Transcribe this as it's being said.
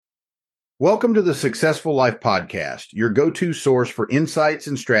Welcome to the Successful Life Podcast, your go-to source for insights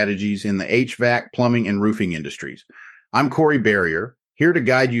and strategies in the HVAC, plumbing, and roofing industries. I'm Corey Barrier, here to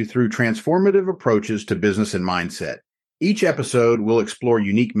guide you through transformative approaches to business and mindset. Each episode will explore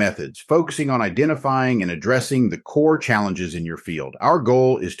unique methods, focusing on identifying and addressing the core challenges in your field. Our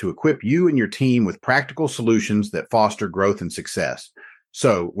goal is to equip you and your team with practical solutions that foster growth and success.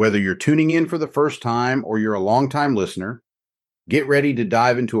 So, whether you're tuning in for the first time or you're a longtime listener, get ready to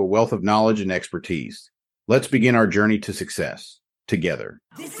dive into a wealth of knowledge and expertise. Let's begin our journey to success together.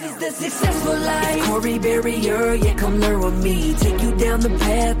 This is the Successful Life. Corey Barrier, yeah, come learn with me. Take you down the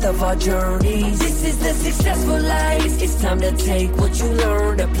path of our journeys. This is the Successful Life. It's time to take what you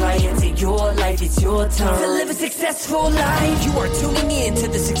learned, apply it to your life. It's your turn to live a successful life. You are tuning in to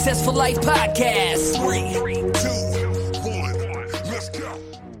the Successful Life Podcast. 3, 2, 1, let's go.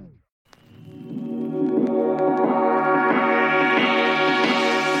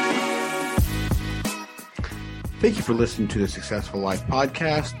 Thank you for listening to the Successful Life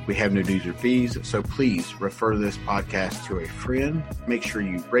Podcast. We have no dues or fees, so please refer this podcast to a friend. Make sure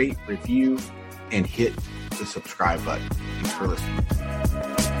you rate, review, and hit the subscribe button. Thanks for listening.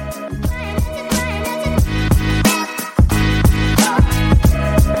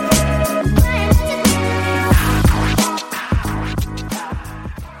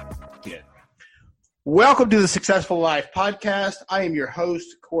 Welcome to the Successful Life Podcast. I am your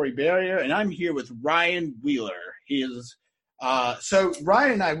host, Corey Barrier, and I'm here with Ryan Wheeler. So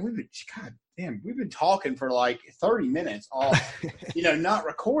Ryan and I, we've been talking for like 30 minutes off, not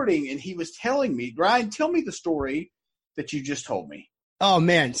recording. And he was telling me, Ryan, tell me the story that you just told me. Oh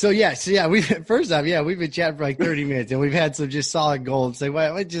man. So we've been chatting for like 30 minutes and we've had some just solid gold. So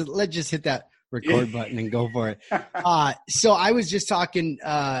let's just hit that record button and go for it. So I was just talking,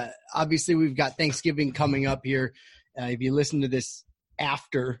 obviously we've got Thanksgiving coming up here. If you listen to this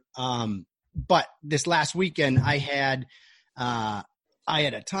after, but this last weekend I had a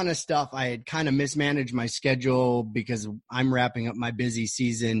ton of stuff. I had kind of mismanaged my schedule because I'm wrapping up my busy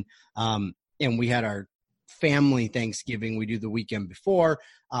season. And we had our family Thanksgiving. We do the weekend before.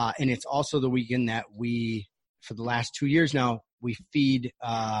 And it's also the weekend that we, for the last 2 years now, we feed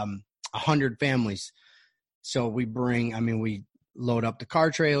 100 families. So we load up the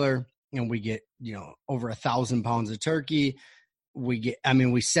car trailer and we get, over 1,000 pounds of turkey. We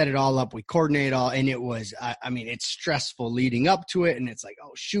set it all up, we coordinate all, and it was, it's stressful leading up to it. And it's like,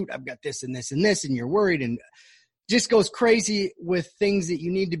 oh shoot, I've got this and this and this, and you're worried and just goes crazy with things that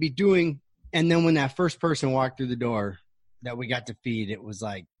you need to be doing. And then when that first person walked through the door that we got to feed, it was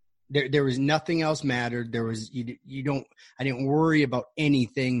like, there was nothing else mattered. There was, I didn't worry about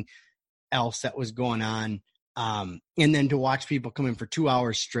anything else that was going on. And then to watch people come in for 2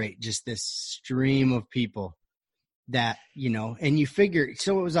 hours straight, just this stream of people that, and you figure,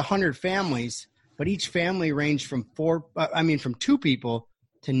 so it was 100 families, but each family ranged from from 2 people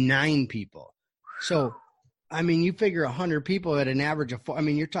to 9 people. So, you figure 100 people at an average of 4,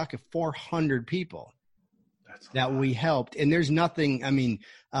 you're talking 400 people that we helped. And there's nothing,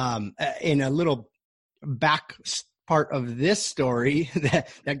 in a little back part of this story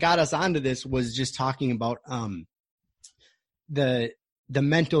that got us onto this was just talking about the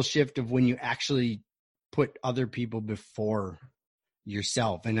mental shift of when you actually put other people before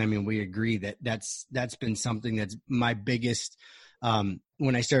yourself. And we agree that that's been something that's my biggest,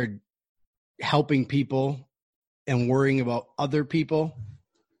 when I started helping people and worrying about other people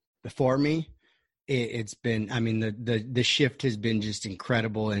before me, it's been, the shift has been just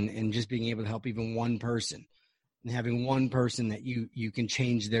incredible, and just being able to help even one person and having one person that you can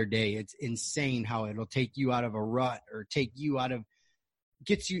change their day. It's insane how it'll take you out of a rut or take you out of,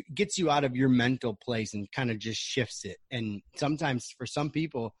 gets you out of your mental place and kind of just shifts it. And sometimes for some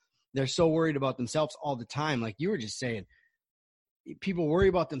people, they're so worried about themselves all the time. Like you were just saying, people worry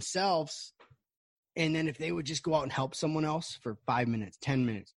about themselves. And then if they would just go out and help someone else for 5 minutes, 10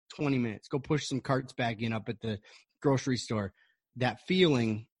 minutes, 20 minutes, go push some carts back in up at the grocery store, that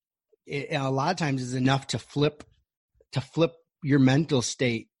feeling, a lot of times is enough to flip your mental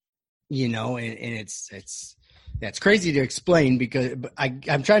state, and it's crazy to explain because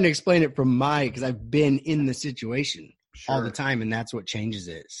I'm trying to explain it from because I've been in the situation all the time, and that's what changes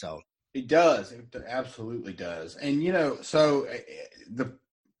it. So it does. It absolutely does. And,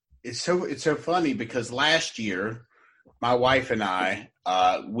 it's so funny because last year, my wife and I,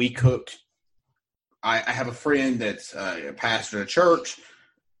 we cooked. I have a friend that's a pastor at a church,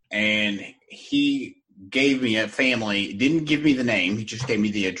 and he gave me a family, didn't give me the name. He just gave me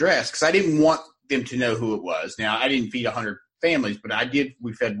the address because I didn't want them to know who it was. Now, I didn't feed 100 families, but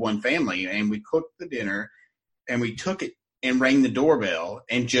we fed one family, and we cooked the dinner, and we took it and rang the doorbell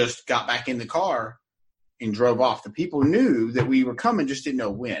and just got back in the car and drove off. The people knew that we were coming, just didn't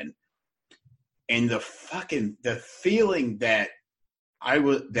know when. And the feeling that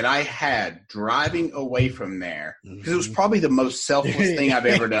I had driving away from there, because it was probably the most selfless thing I've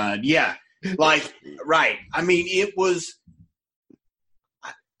ever done. Yeah. Like, right. I mean, it was,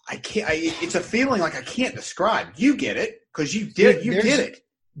 it's a feeling like I can't describe. You get it because you did it.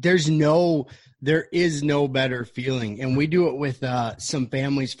 There is no better feeling. And we do it with some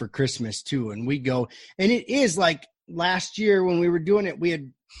families for Christmas too. And we go, and it is like last year when we were doing it, we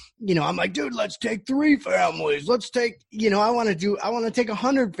had, I'm like, dude, let's take 3 families. Let's take, I want to take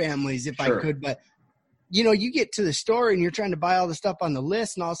 100 families if I could. But, you get to the store and you're trying to buy all the stuff on the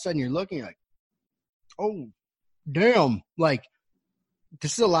list and all of a sudden you're looking like, oh, damn, like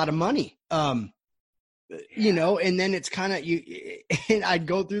this is a lot of money. And then it's kind of and I'd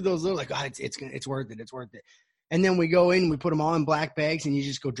go through those little like, oh, it's worth it. It's worth it. And then we go in, we put them all in black bags and you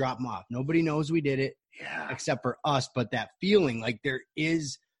just go drop them off. Nobody knows we did it except for us. But that feeling, like there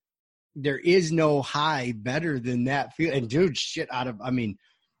is no high better than that feeling. And dude,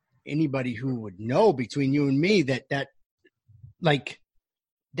 anybody who would know between you and me that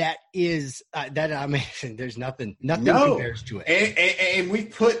is there's nothing compares to it. And we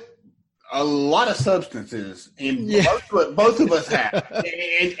put a lot of substances in both of us have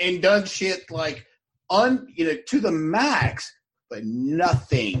and done shit like to the max, but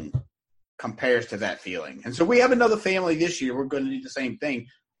nothing compares to that feeling. And so we have another family this year. We're going to do the same thing.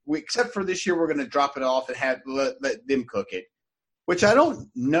 Except for this year, we're going to drop it off and let them cook it, which I don't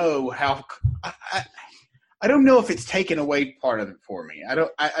know how. I don't know if it's taken away part of it for me. I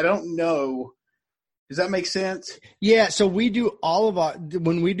don't know. Does that make sense? Yeah. So we do all of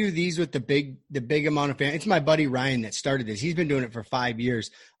when we do these with the big amount of family. It's my buddy Ryan that started this. He's been doing it for 5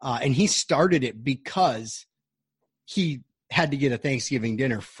 years, and he started it because he had to get a Thanksgiving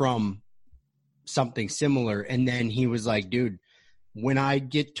dinner from something similar, and then he was like, dude, when I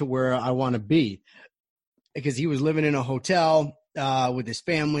get to where I want to be, because he was living in a hotel with his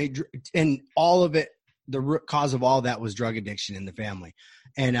family, and all of it, the root cause of all that was drug addiction in the family.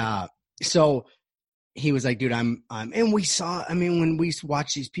 And so he was like, dude, and when we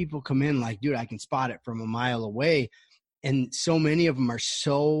watch these people come in, like, dude, I can spot it from a mile away. And so many of them are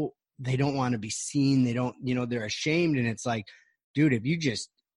they don't want to be seen. They don't, they're ashamed. And it's like, dude,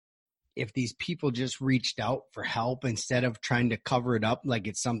 if these people just reached out for help instead of trying to cover it up like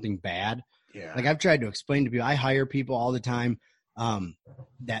it's something bad. Yeah. Like I've tried to explain to people, I hire people all the time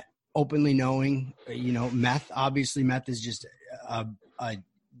that openly knowing, meth is just a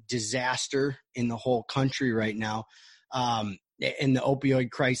disaster in the whole country right now. And the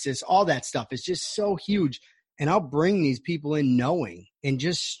opioid crisis, all that stuff is just so huge. And I'll bring these people in knowing and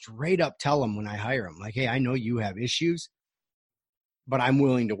just straight up tell them when I hire them, like, hey, I know you have issues, but I'm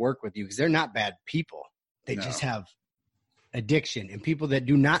willing to work with you because they're not bad people. They just have addiction, and people that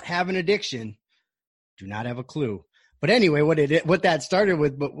do not have an addiction do not have a clue. But anyway, what that started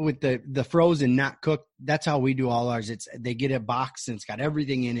with, but with the frozen, not cooked, that's how we do all ours. They get a box and it's got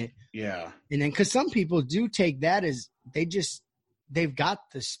everything in it. Yeah. And then, cause some people do take that as they've got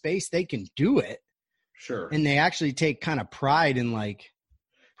the space, they can do it. Sure. And they actually take kind of pride in like,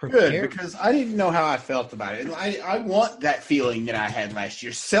 good, because I didn't know how I felt about it. And I want that feeling that I had last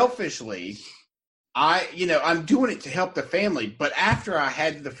year. Selfishly, I'm doing it to help the family. But after I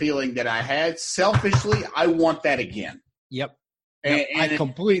had the feeling that I had, selfishly, I want that again. Yep. And I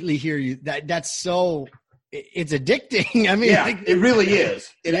completely hear you. That's so it's addicting. I mean, yeah, it really is.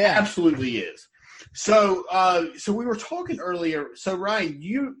 It absolutely is. So we were talking earlier. So Ryan,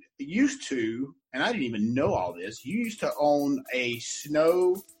 you used to, and I didn't even know all this, you used to own a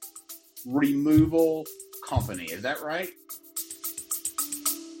snow removal company. Is that right?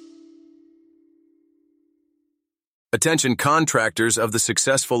 Attention contractors of the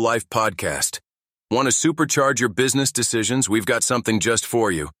Successful Life podcast. Want to supercharge your business decisions? We've got something just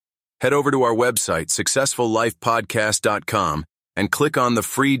for you. Head over to our website, successfullifepodcast.com, and click on the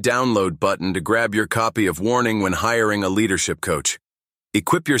free download button to grab your copy of Warning When Hiring a Leadership Coach.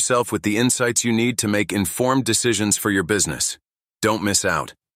 Equip yourself with the insights you need to make informed decisions for your business. Don't miss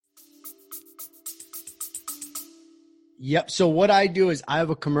out. Yep. So what I do is I have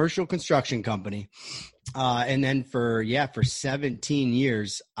a commercial construction company. And then for 17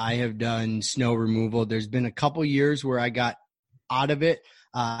 years, I have done snow removal. There's been a couple years where I got out of it,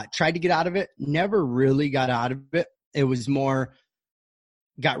 tried to get out of it, never really got out of it. It was more,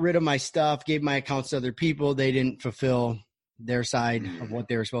 got rid of my stuff, gave my accounts to other people. They didn't fulfill their side of what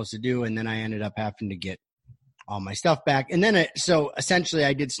they were supposed to do. And then I ended up having to get all my stuff back. And then so essentially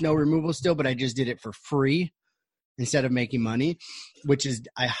I did snow removal still, but I just did it for free instead of making money, which is,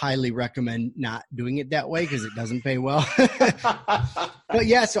 I highly recommend not doing it that way because it doesn't pay well. But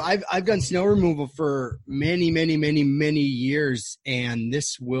yeah, so I've done snow removal for many years, and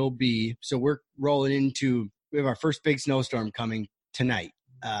this will be, so we're rolling into, we have our first big snowstorm coming tonight.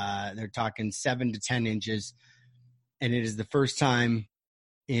 They're talking 7 to 10 inches, and it is the first time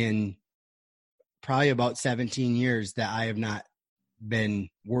in probably about 17 years that I have not been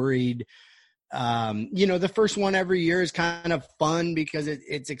worried. The first one every year is kind of fun because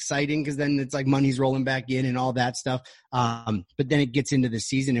it's exciting, because then it's like money's rolling back in and all that stuff. But then it gets into the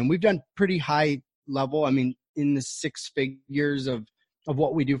season, and we've done pretty high level. I mean, in the 6 figures of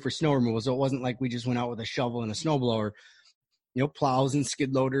what we do for snow removal. So it wasn't like we just went out with a shovel and a snowblower, plows and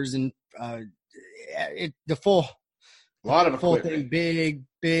skid loaders and the full thing,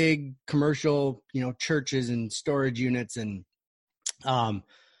 big commercial, churches and storage units. And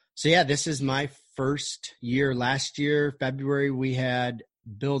so yeah, this is my first year. Last year, February, we had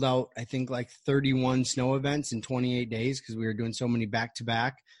build out, I think, like 31 snow events in 28 days because we were doing so many back to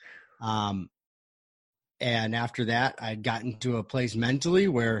back. And after that, I'd gotten to a place mentally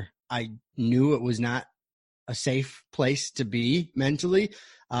where I knew it was not a safe place to be mentally.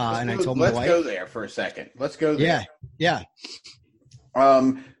 I told my wife, let's go there for a second. Let's go there. Yeah.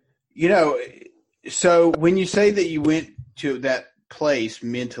 So when you say that you went to that place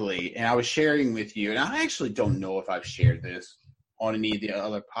mentally, and I was sharing with you, and I actually don't know if I've shared this on any of the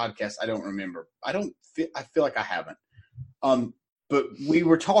other podcasts. I don't remember. I feel like I haven't. But we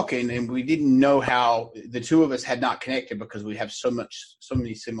were talking, and we didn't know how the two of us had not connected because we have so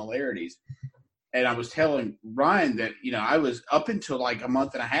many similarities. And I was telling Ryan that, I was up until like a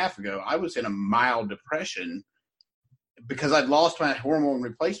month and a half ago, I was in a mild depression because I'd lost my hormone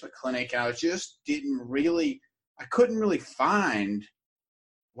replacement clinic, and I I couldn't really find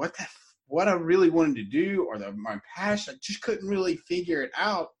what I really wanted to do, or my passion. I just couldn't really figure it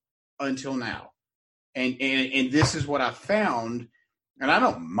out until now. And this is what I found. And I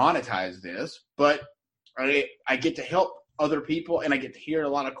don't monetize this, but I get to help other people, and I get to hear a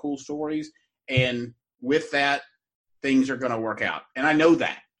lot of cool stories. And with that, things are going to work out. And I know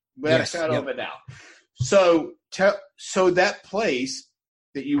that without a shadow of a doubt. So that place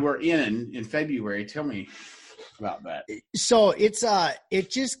that you were in February, tell me about that. So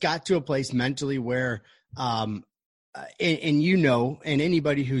it just got to a place mentally where, and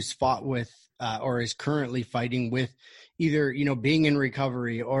anybody who's fought with or is currently fighting with either, being in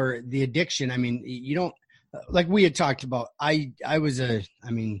recovery or the addiction. I mean, you don't, like we had talked about,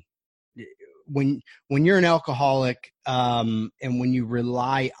 when you're an alcoholic, and when you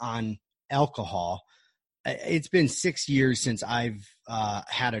rely on alcohol, it's been 6 years since I've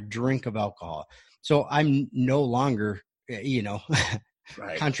had a drink of alcohol. So I'm no longer,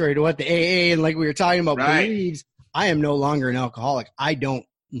 right. Contrary to what the AA and like we were talking about believes, I am no longer an alcoholic. I don't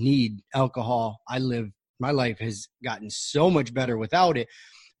need alcohol. My life has gotten so much better without it.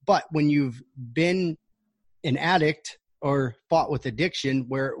 But when you've been an addict or fought with addiction,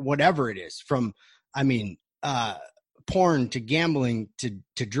 where whatever it is, from, porn to gambling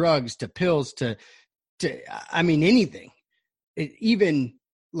to drugs to pills to anything, even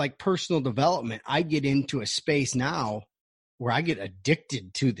like personal development, I get into a space now where I get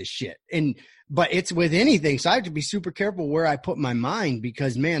addicted to the shit. But it's with anything. So I have to be super careful where I put my mind,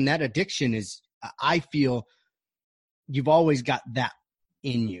 because man, that addiction is, I feel you've always got that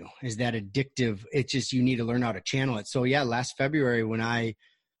in you, is that addictive. It's just, you need to learn how to channel it. So yeah, last February when I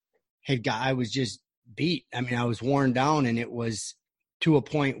was just beat. I was worn down, and it was to a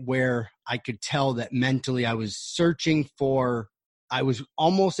point where I could tell that mentally I was I was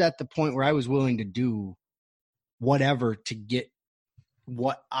almost at the point where I was willing to do whatever to get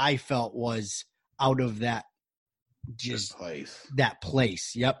what I felt was out of that that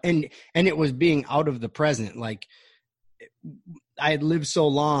place. Yep. And it was being out of the present. Like, I had lived so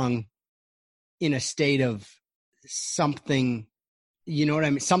long in a state of something,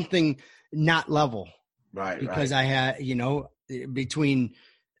 something not level. Right. Because I had, between,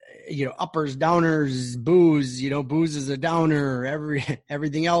 uppers, downers, booze, booze is a downer,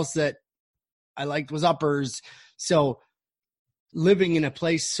 everything else that I liked was uppers. So living in a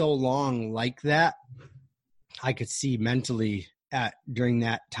place so long like that, I could see mentally during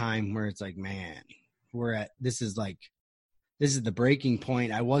that time where it's like, man, this is the breaking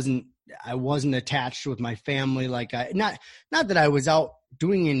point. I wasn't attached with my family. Like, not that I was out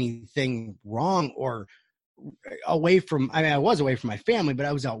doing anything wrong or away from, I was away from my family, but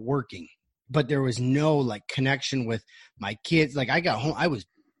I was out working, but there was no like connection with my kids. Like, I got home, I was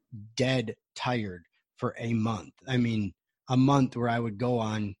dead tired for a month. A month where I would go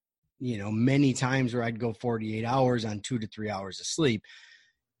on, many times where I'd go 48 hours on 2 to 3 hours of sleep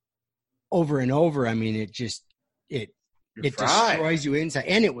over and over. I mean, it destroys you inside.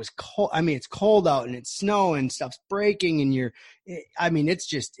 And it was cold. I mean, it's cold out and it's snow and stuff's breaking and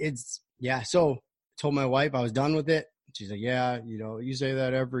So I told my wife I was done with it. She's like, yeah, you say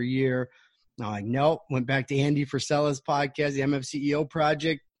that every year. And I'm like, nope. Went back to Andy Frisella's podcast, the MFCEO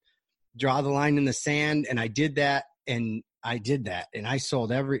Project, draw the line in the sand. And I did that. And I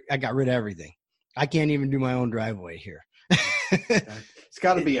got rid of everything. I can't even do my own driveway here. It's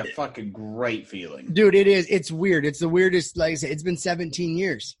got to be a fucking great feeling. Dude, it is. It's weird. It's the weirdest. Like I said, it's been 17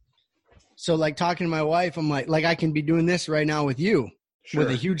 years. So like talking to my wife, I'm like I can be doing this right now with you with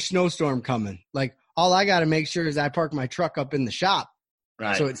a huge snowstorm coming. Like all I got to make sure is I park my truck up in the shop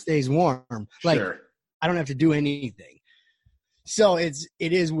so it stays warm. Like I don't have to do anything. So it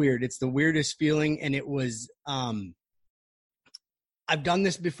is weird. It's the weirdest feeling. And it was, I've done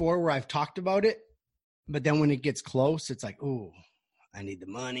this before where I've talked about it, but then when it gets close, it's like, oh, I need the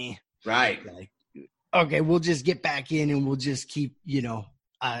money. Right. Like, okay, we'll just get back in and we'll just keep,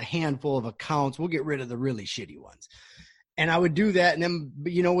 a handful of accounts. We'll get rid of the really shitty ones. And I would do that. And then,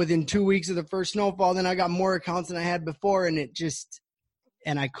 within 2 weeks of the first snowfall, then I got more accounts than I had before. And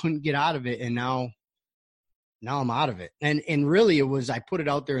and I couldn't get out of it. And now I'm out of it. And really I put it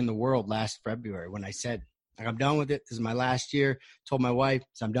out there in the world last February when I said, I'm done with it. This is my last year. Told my wife,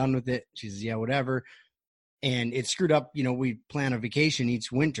 so I'm done with it. She says, yeah, whatever. And it screwed up. We plan a vacation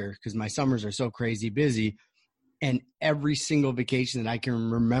each winter because my summers are so crazy busy. And every single vacation that I can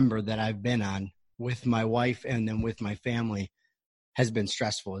remember that I've been on with my wife and then with my family has been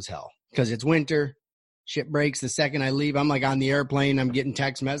stressful as hell because it's winter. Shit breaks the second I leave. I'm like on the airplane. I'm getting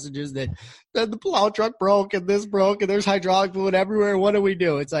text messages that the plow truck broke and this broke and there's hydraulic fluid everywhere. What do we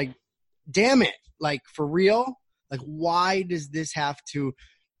do? It's like, damn it. Like for real? Like, why does this have to?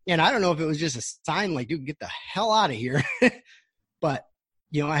 And I don't know if it was just a sign like, dude, get the hell out of here. But,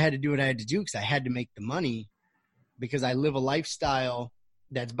 I had to do what I had to do because I had to make the money because I live a lifestyle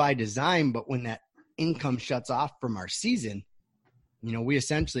that's by design. But when that income shuts off from our season, we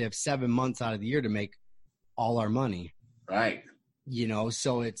essentially have 7 months out of the year to make all our money. Right.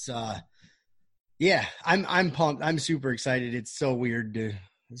 So it's, I'm pumped. I'm super excited. It's so weird to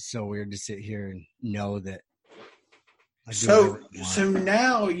sit here and know that. So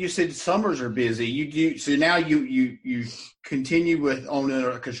now you said summers are busy. So now you continue with owning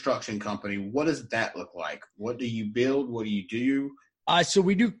a construction company. What does that look like? What do you build? What do you do? So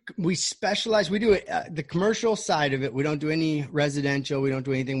we specialize. We do the commercial side of it. We don't do any residential. We don't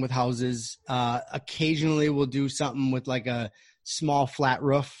do anything with houses. Occasionally we'll do something with like a small flat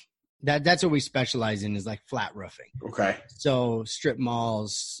roof. That's what we specialize in is like flat roofing. Okay. So strip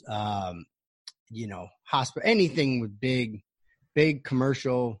malls, hospital, anything with big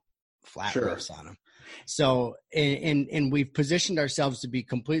commercial flat roofs on them. So, and we've positioned ourselves to be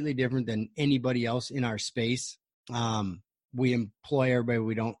completely different than anybody else in our space. We employ everybody.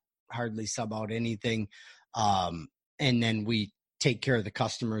 We don't hardly sub out anything. And then we take care of the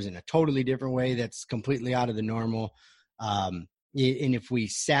customers in a totally different way. That's completely out of the normal. And if we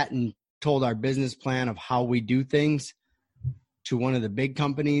sat and told our business plan of how we do things to one of the big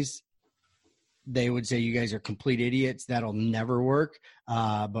companies, they would say, you guys are complete idiots. That'll never work.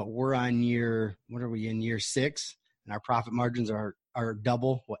 But we're on year 6, and our profit margins are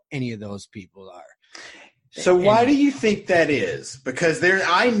double what any of those people are. So why do you think that is? Because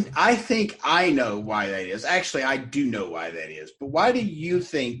I think I know why that is. Actually, I do know why that is. But why do you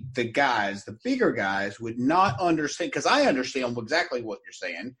think the bigger guys would not understand? Because I understand exactly what you're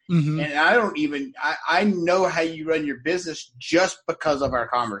saying. Mm-hmm. And I know how you run your business just because of our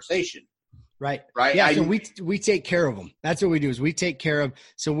conversation. Right. Yeah. So we take care of them. That's what we do is we take care of.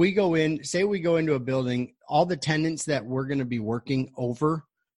 So we go into a building, all the tenants that we're going to be working over,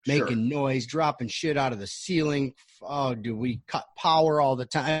 making noise, dropping shit out of the ceiling. Oh, do we cut power all the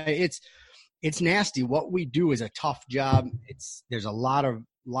time? It's nasty. What we do is a tough job. There's a lot of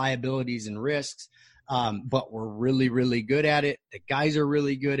liabilities and risks, but we're really, really good at it. The guys are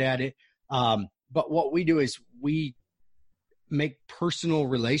really good at it. But what we do is we make personal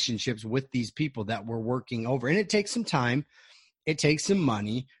relationships with these people that we're working over. And it takes some time. It takes some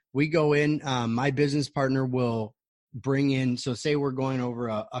money. We go in, my business partner will bring in, so say we're going over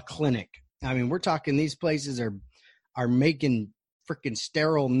a clinic. I mean, we're talking these places are making freaking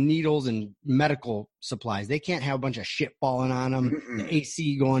sterile needles and medical supplies. They can't have a bunch of shit falling on them, mm-mm. The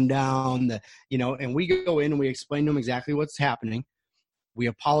AC going down, and we go in and we explain to them exactly what's happening. We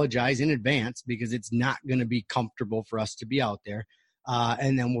apologize in advance because it's not going to be comfortable for us to be out there.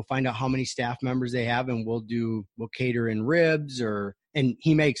 And then we'll find out how many staff members they have, and we'll cater in ribs and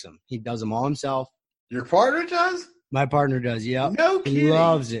he makes them. He does them all himself. Your partner does? My partner does. Yep. No kidding. He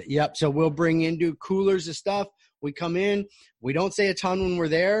loves it. Yep. So we'll bring in, do coolers of stuff. We come in, we don't say a ton when we're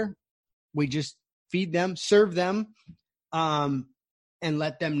there. We just feed them, serve them, and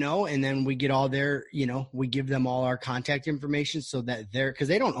let them know. And then we get all their, we give them all our contact information so that because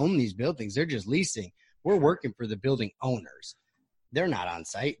they don't own these buildings. They're just leasing. We're working for the building owners. They're not on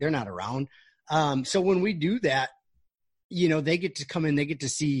site. They're not around. So when we do that, they get to come in, they get to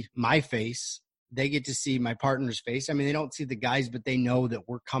see my face. They get to see my partner's face. I mean, they don't see the guys, but they know that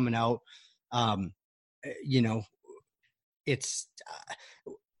we're coming out. It's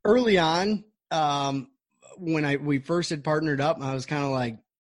early on when we first had partnered up, I was kind of like,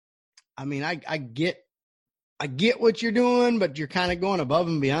 I mean, I get what you're doing, but you're kind of going above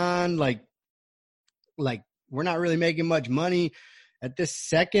and beyond. Like we're not really making much money at this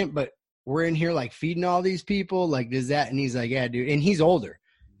second, but we're in here like feeding all these people. Like, does that? And he's like, yeah, dude. And he's older.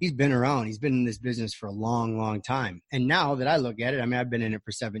 He's been around. He's been in this business for a long, long time. And now that I look at it, I mean, I've been in it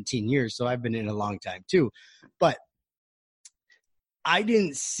for 17 years, so I've been in it a long time too. But I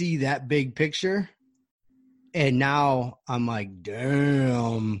didn't see that big picture. And now I'm like,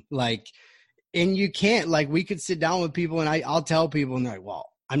 damn, like, and you can't, like, we could sit down with people and I'll tell people and they're like, well,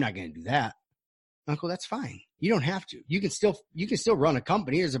 I'm not going to do that. Uncle, that's fine. You don't have to. You can still run a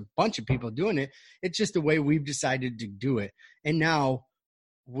company. There's a bunch of people doing it. It's just the way we've decided to do it. And now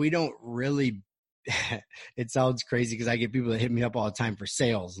we don't really, it sounds crazy because I get people that hit me up all the time for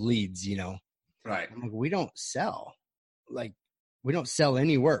sales leads, Right. I'm like, we don't sell. Like, we don't sell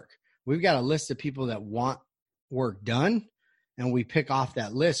any work. We've got a list of people that want work done, and we pick off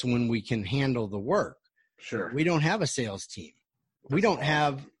that list when we can handle the work. Sure. We don't have a sales team.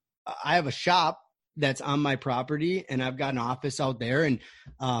 I have a shop that's on my property, and I've got an office out there, and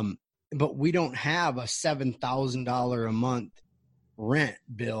but we don't have a $7,000 a month rent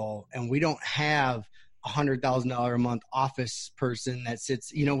bill, and we don't have $100,000 a month office person that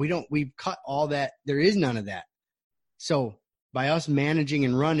sits, we've cut all that. There is none of that. So by us managing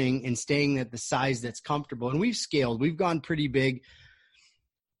and running and staying at the size that's comfortable, and we've scaled, we've gone pretty big,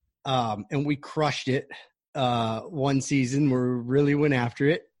 and we crushed it one season where we really went after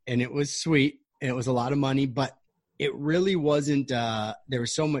it, and it was sweet, and it was a lot of money, but it really wasn't, there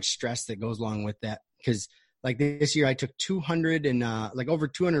was so much stress that goes along with that. Because like this year I took over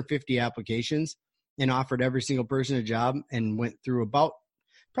 250 applications and offered every single person a job, and went through about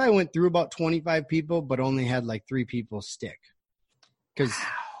 25 people, but only had like 3 people stick. Because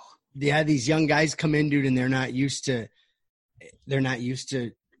these young guys come in, dude, and they're not used to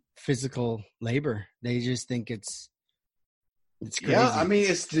physical labor. They just think it's crazy. Yeah, I mean,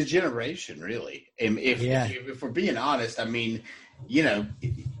 it's the generation, really. And if we're being honest, I mean,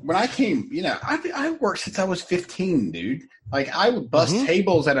 when I came, I worked since I was 15, dude. Like, I would bust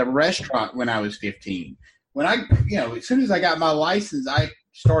tables at a restaurant when I was 15. When as soon as I got my license, I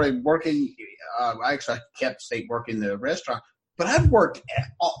started working. I kept working the restaurant, but I've worked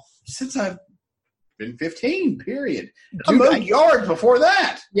since I've been 15, period. I mowed yards before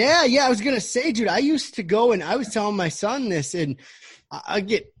that. Yeah. I was going to say, dude, I used to go, and I was telling my son this, and I'll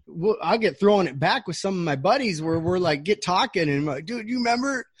get throwing it back with some of my buddies where we're like, get talking, and I'm like, dude, you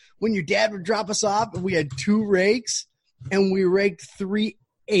remember when your dad would drop us off and we had 2 rakes and we raked 3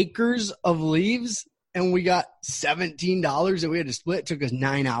 acres of leaves and we got $17 that we had to split? It took us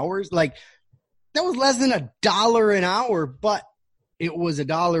 9 hours. Like, that was less than $1 an hour, but it was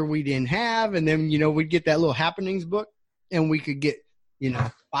 $1 we didn't have. And then, we'd get that little happenings book, and we could get,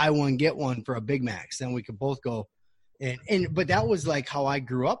 buy one, get one for a Big Macs. Then we could both go. But that was like how I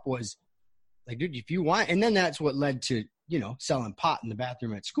grew up, was like, dude, if you want, and then that's what led to, selling pot in the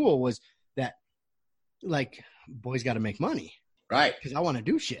bathroom at school, was that, like, boys got to make money. Right. Because I want to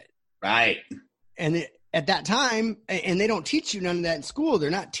do shit. Right. And at that time, and they don't teach you none of that in school.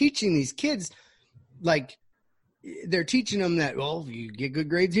 They're not teaching these kids, like, they're teaching them that, well, if you get good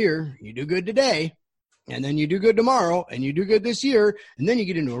grades here, you do good today, and then you do good tomorrow, and you do good this year, and then you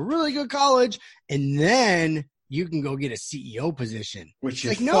get into a really good college, and then you can go get a CEO position. Which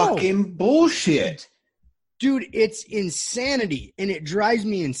is fucking bullshit. Dude, it's insanity, and it drives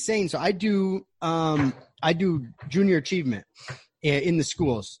me insane. So I do junior achievement in the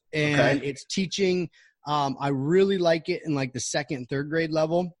schools, and it's teaching. I really like it in like the 2nd and 3rd grade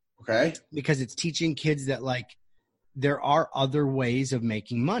level. Okay. Because it's teaching kids that, like, there are other ways of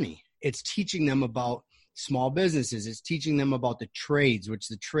making money. It's teaching them about small businesses. It's teaching them about the trades, which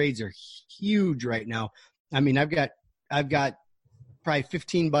the trades are huge right now. I mean, I've got probably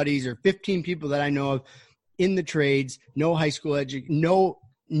 15 buddies or 15 people that I know of in the trades, no high school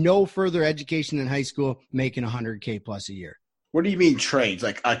no further education in high school, making $100K plus a year. What do you mean trades?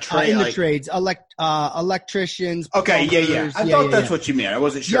 Like a trade? In the trades, electricians. Okay, plumbers, yeah. I thought that's what you meant. I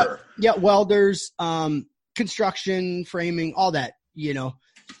wasn't sure. Yeah, welders, construction, framing, all that,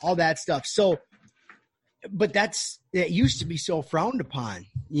 all that stuff. So, but that used to be so frowned upon,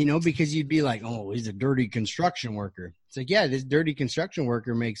 because you'd be like, oh, he's a dirty construction worker. It's like, yeah, this dirty construction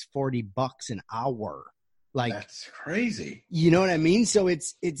worker makes $40 an hour. Like, that's crazy. You know what I mean? So it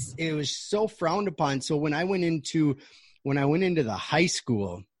was so frowned upon. So when I went into the high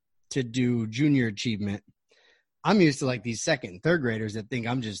school to do junior achievement, I'm used to like these second and third graders that think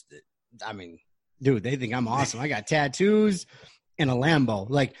dude, they think I'm awesome. I got tattoos and a Lambo.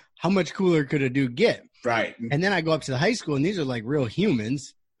 Like, how much cooler could a dude get? Right. And then I go up to the high school, and these are like real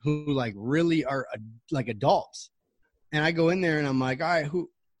humans who like really are like adults. And I go in there and I'm like, all right,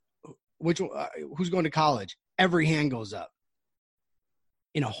 who's going to college? Every hand goes up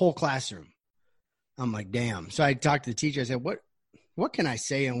in a whole classroom. I'm like, damn. So I talked to the teacher. I said, what can I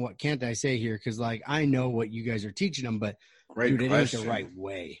say and what can't I say here? Cause like, I know what you guys are teaching them, but dude, it ain't the right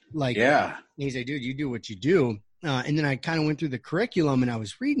way. Like, yeah. He's like, dude, you do what you do. And then I kind of went through the curriculum and I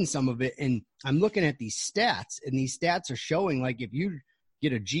was reading some of it, and I'm looking at these stats, and these stats are showing like, if you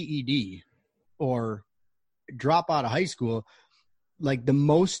get a GED or drop out of high school, like the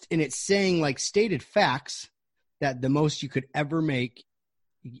most, and it's saying like stated facts that the most you could ever make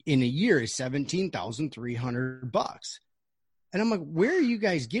in a year is $17,300. And I'm like, where are you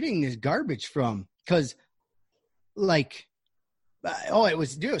guys getting this garbage from? Cause like, it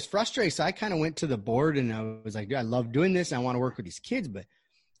was frustrating. So I kind of went to the board and I was like, dude, I love doing this. And I want to work with these kids, but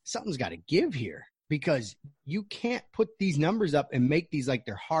something's got to give here, because you can't put these numbers up and make these like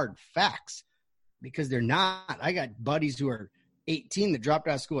they're hard facts, because they're not. I got buddies who are 18 that dropped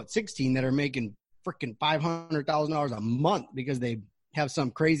out of school at 16 that are making freaking $500,000 a month because they have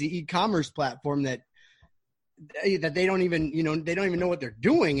some crazy e-commerce platform that they don't even, they don't even know what they're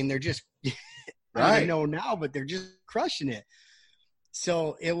doing. And they're just, I don't know now, but they're just crushing it.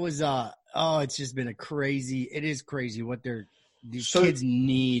 So it was, it's just been it is crazy what these kids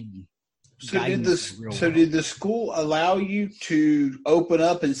need. So did the school allow you to open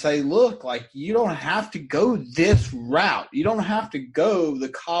up and say, look, like, you don't have to go this route. You don't have to go the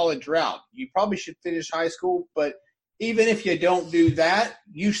college route. You probably should finish high school, but even if you don't do that,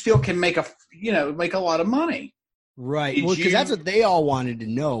 you still can make a lot of money. Right. Well, because that's what they all wanted to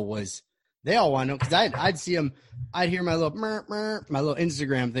know was, they all want to know, because I'd see them, I'd hear my little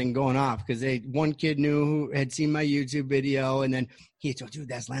Instagram thing going off, because one kid knew who had seen my YouTube video, and then he had told, dude,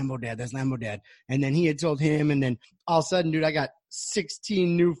 that's Lambo Dad. And then he had told him, and then all of a sudden, dude, I got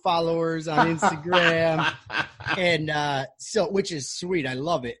 16 new followers on Instagram. And which is sweet. I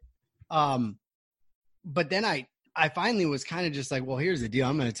love it. But then I finally was kind of just like, well, here's the deal.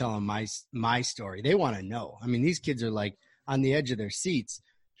 I'm going to tell them my story. They want to know. I mean, these kids are like on the edge of their seats.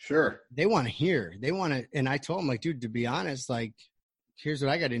 Sure. They want to hear. They want to. And I told them, like, dude, to be honest, like, here's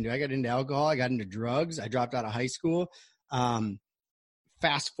what I got into. I got into alcohol. I got into drugs. I dropped out of high school.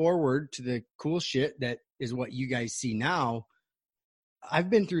 Fast forward to the cool shit that is what you guys see now.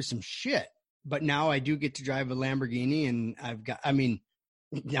 I've been through some shit, but now I do get to drive a Lamborghini, and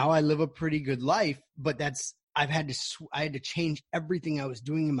now I live a pretty good life, but I had to change everything I was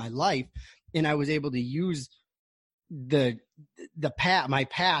doing in my life. And I was able to use my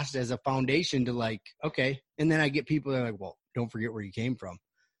past as a foundation to, like, okay. And then I get people that are like, well, don't forget where you came from.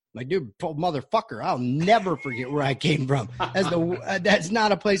 I'm like, dude, motherfucker, I'll never forget where I came from. That's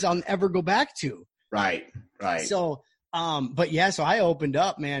not a place I'll ever go back to. Right. So, but yeah, so I opened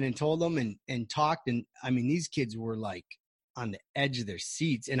up, man, and told them and talked. And I mean, these kids were like on the edge of their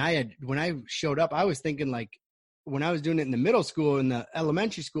seats. And when I showed up, I was thinking, like, when I was doing it in the middle school and the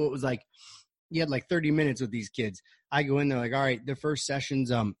elementary school, it was like, you had like 30 minutes with these kids. I go in there like, all right, the first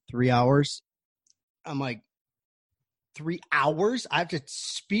session's 3 hours. I'm like, 3 hours? I have to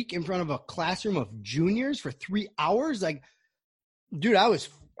speak in front of a classroom of juniors for 3 hours? Like, dude, I was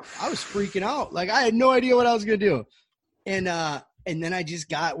freaking out. Like, I had no idea what I was going to do. And then I just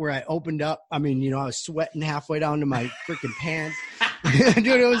got where I opened up. I mean, I was sweating halfway down to my freaking pants. Dude,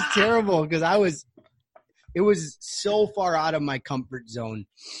 it was terrible because it was so far out of my comfort zone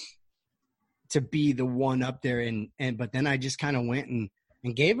to be the one up there. But then I just kind of went and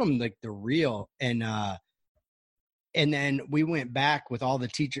gave them like the real. And then we went back with all the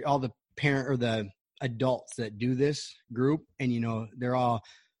teacher, all the parent or the adults that do this group. And, they're all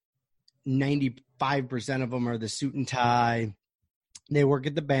 95% of them are the suit and tie, They work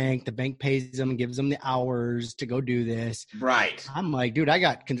at the bank pays them and gives them the hours to go do this. Right. I'm like, dude, I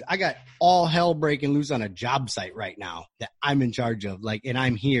got all hell breaking loose on a job site right now that I'm in charge of, like, and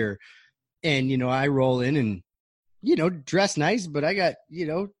I'm here. And, you know, I roll in and, you know, dress nice, but I got, you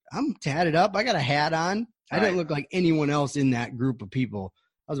know, I'm tatted up. I got a hat on. I didn't look like anyone else in that group of people.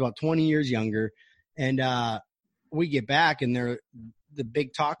 I was about 20 years younger. And we get back and the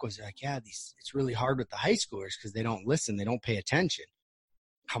big talk was like, yeah, it's really hard with the high schoolers because they don't listen. They don't pay attention.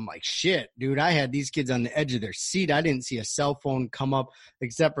 I'm like, shit, dude, I had these kids on the edge of their seat. I didn't see a cell phone come up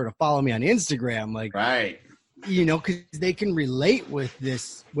except for to follow me on Instagram. Like, right. You know, because they can relate with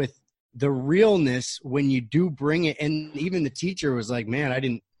this, with the realness when you do bring it. And even the teacher was like, man, I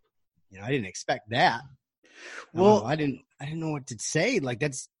didn't expect that. Well, I didn't know what to say. Like,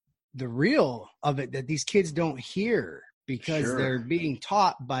 that's the real of it that these kids don't hear because they're being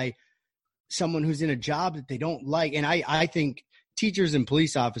taught by someone who's in a job that they don't like. And I think teachers and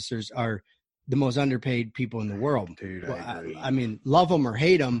police officers are the most underpaid people in the world. Dude, I mean, love them or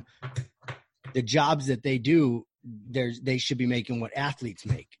hate them, the jobs that they do, they should be making what athletes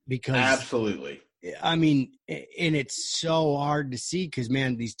make. Because absolutely. I mean, and it's so hard to see because,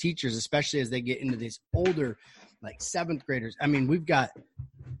 man, these teachers, especially as they get into these older, like seventh graders. I mean, we've got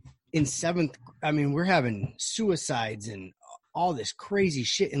in seventh. I mean, we're having suicides and all this crazy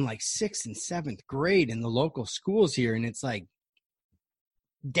shit in like sixth and seventh grade in the local schools here, and it's like,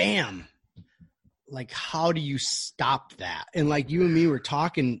 damn, like, how do you stop that? And like you and me were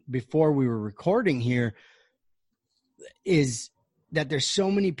talking before we were recording here, is that there's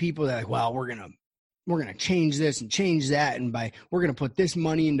so many people that are like, well, we're going to change this and change that. And we're going to put this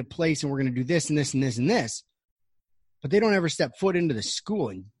money into place and we're going to do this and this and this and this. But they don't ever step foot into the school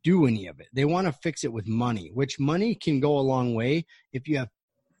and do any of it. They want to fix it with money, which money can go a long way if you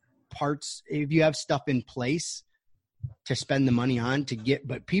have stuff in place to spend the money on to get,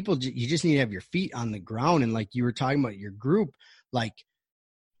 but people, you just need to have your feet on the ground. And like you were talking about your group, like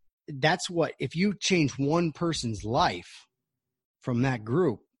that's what, if you change one person's life from that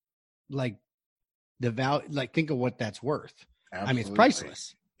group, like the value, like think of what that's worth. Absolutely. I mean, it's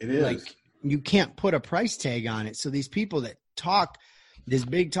priceless. It is. Like you can't put a price tag on it. So these people that talk this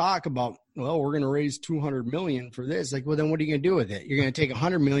big talk about, well, we're going to raise 200 million for this. Like, well, then what are you going to do with it? You're going to take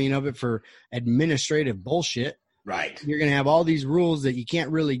 100 million of it for administrative bullshit. Right. You're going to have all these rules that you can't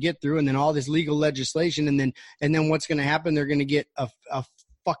really get through, and then all this legal legislation. And then what's going to happen? They're going to get a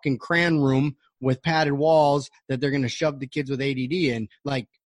fucking crayon room with padded walls that they're going to shove the kids with ADD in. Like,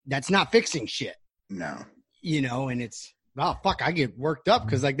 that's not fixing shit. No. You know, and it's, oh, fuck, I get worked up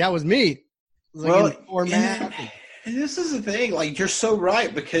because, like, that was me. Well, and this is the thing. Like, you're so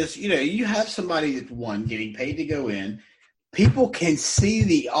right because, you know, you have somebody that's, one, getting paid to go in. People can see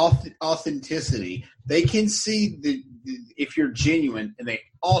the authenticity. They can see if you're genuine, and they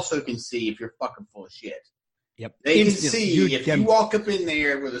also can see if you're fucking full of shit. Yep. They can see if you walk up in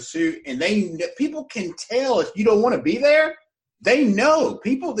there with a suit, and people can tell if you don't want to be there. They know.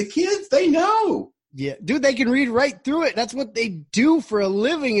 The kids, they know. Yeah, dude, they can read right through it. That's what they do for a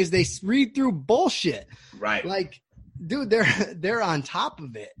living is they read through bullshit. Right. Like, dude, they're on top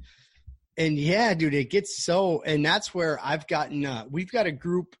of it. And yeah, dude, it gets so, and that's where I've gotten, we've got a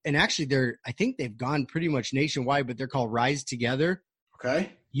group, and actually I think they've gone pretty much nationwide, but they're called Rise Together.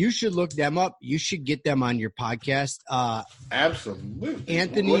 Okay. You should look them up. You should get them on your podcast. Absolutely.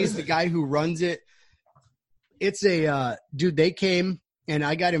 Anthony is the guy who runs it. It's dude, they came and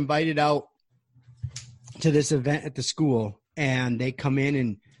I got invited out to this event at the school, and they come in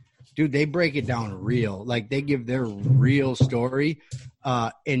and, dude, they break it down real. Like, they give their real story.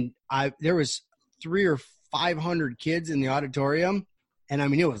 And there was 300 or 500 kids in the auditorium, and I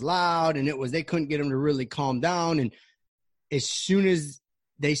mean, it was loud, and they couldn't get them to really calm down. And as soon as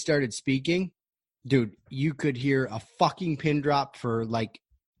they started speaking, dude, you could hear a fucking pin drop for like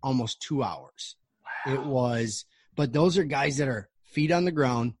almost 2 hours. Wow. It was, but those are guys that are feet on the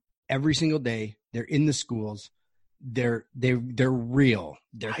ground every single day. They're in the schools. They're real.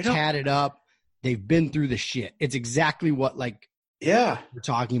 They're tatted up. They've been through the shit. It's exactly what, like, we're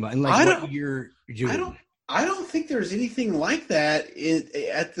talking about, and like what you're doing. I don't think there's anything like that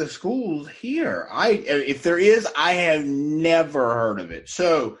at the schools here. If there is, I have never heard of it.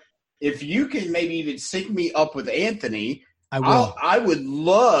 So if you can maybe even sync me up with Anthony, I will. I would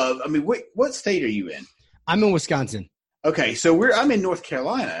love. I mean, what state are you in? I'm in Wisconsin. Okay, so I'm in North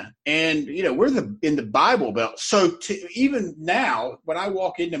Carolina, and you know we're in the Bible Belt. So even now, when I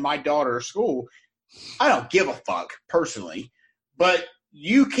walk into my daughter's school, I don't give a fuck personally, but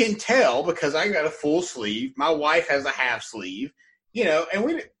you can tell because I got a full sleeve. My wife has a half sleeve, you know,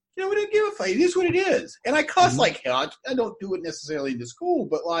 and You know, we don't give a fuck. It is what it is. And I cuss like hell. I don't do it necessarily in the school,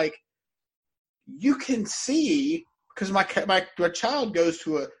 but like you can see because my child goes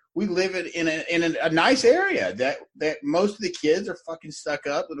to we live in a nice area that most of the kids are fucking stuck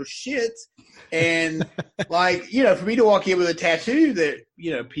up little shits. And like, you know, for me to walk in with a tattoo that,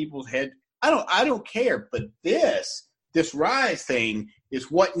 you know, people's head, I don't care. But this Rise thing is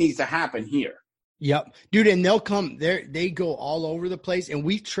what needs to happen here. Yep, dude. And they'll come there. They go all over the place. And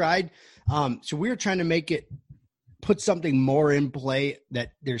we tried. So we were trying to put something more in play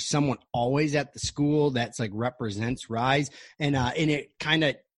that there's someone always at the school that's like represents Rise. And it kind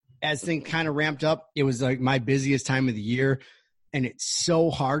of, as things kind of ramped up, it was like my busiest time of the year. And it's so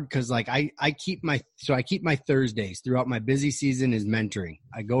hard because like I keep my Thursdays throughout my busy season is mentoring.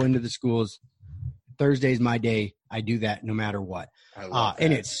 I go into the schools. Thursday's my day. I do that no matter what. I love that.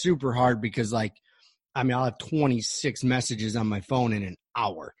 And it's super hard because like, I mean, I'll have 26 messages on my phone in an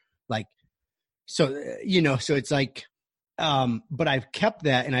hour. Like, so, you know, so it's like, but I've kept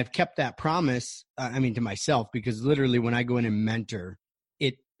that and I've kept that promise, to myself, because literally when I go in and mentor,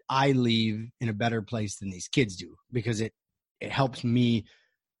 I leave in a better place than these kids do because it helps me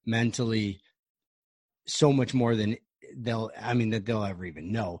mentally so much more than they'll ever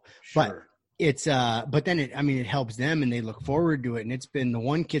even know. Sure. But it's, but then it helps them and they look forward to it. And it's been the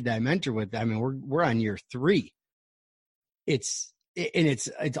one kid that I mentor with. I mean, we're on year 3. It's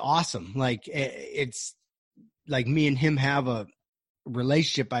awesome. Like it's like me and him have a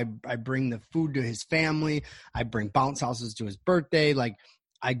relationship. I bring the food to his family. I bring bounce houses to his birthday. Like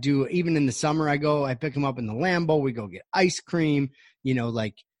I do, even in the summer, I pick him up in the Lambo. We go get ice cream, you know,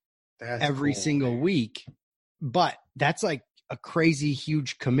 like that's every cool, single man. week. But that's like a crazy,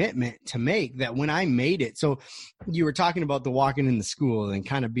 huge commitment to make that when I made it. So you were talking about the walking in the school and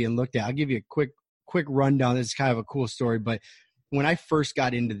kind of being looked at. I'll give you a quick rundown. This is kind of a cool story, but when I first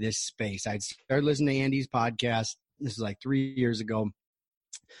got into this space, I'd started listening to Andy's podcast. This is like 3 years ago.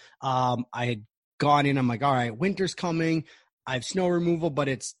 I had gone in, I'm like, all right, winter's coming. I have snow removal, but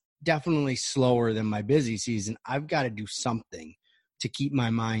it's definitely slower than my busy season. I've got to do something to keep my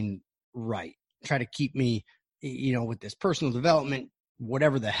mind right. Try to keep me, you know, with this personal development,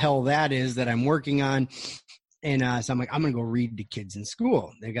 whatever the hell that is that I'm working on. And so I'm like, I'm going to go read to kids in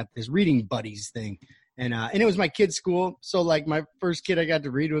school. They got this reading buddies thing. And it was my kid's school. So like my first kid I got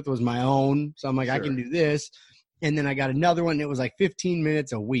to read with was my own. So I'm like, Sure. I can do this. And then I got another one. It was like 15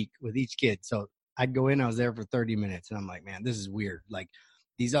 minutes a week with each kid. So I'd go in, I was there for 30 minutes and I'm like, man, this is weird. Like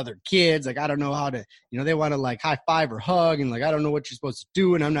these other kids, like, I don't know how to, you know, they want to like high five or hug. And like, I don't know what you're supposed to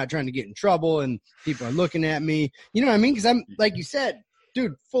do. And I'm not trying to get in trouble. And people are looking at me, you know what I mean? Cause I'm, like you said,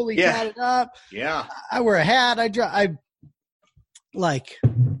 dude, fully tatted up. Yeah. I wear a hat.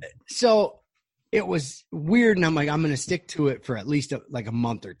 So it was weird. And I'm like, I'm going to stick to it for at least like a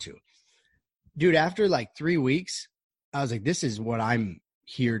month or two. Dude, after like 3 weeks, I was like, this is what I'm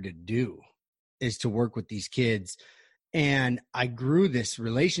here to do, is to work with these kids. And I grew this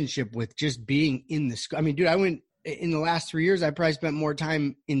relationship with just being in the school. I mean, dude, I went in the last 3 years, I probably spent more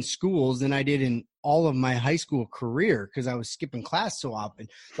time in schools than I did in all of my high school career because I was skipping class so often.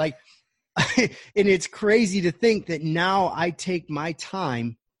 Like, and it's crazy to think that now I take my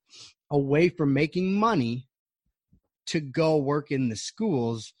time away from making money to go work in the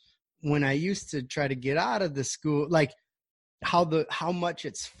schools when I used to try to get out of the school, like how much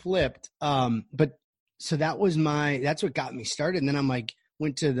it's flipped. But so that's what got me started. And then I'm like,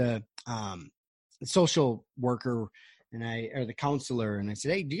 went to the social worker or the counselor. And I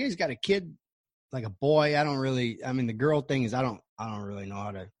said, hey, do you guys got a kid, like a boy? The girl thing is, I don't really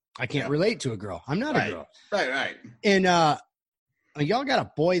know I can't relate to a girl. I'm not a girl. Right. And, y'all got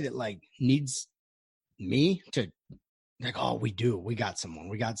a boy that like needs me to, like, oh, we we got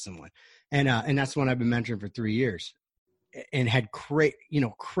someone. And that's when I've been mentoring for 3 years and had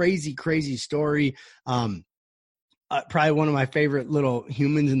crazy story. Probably one of my favorite little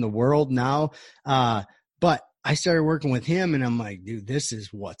humans in the world now. But I started working with him and I'm like, dude, this is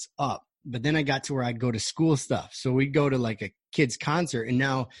what's up. But then I got to where I'd go to school stuff. So we'd go to like a kid's concert. And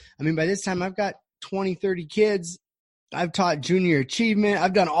now, I mean, by this time I've got 20, 30 kids. I've taught junior achievement.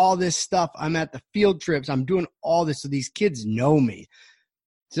 I've done all this stuff. I'm at the field trips. I'm doing all this. So these kids know me.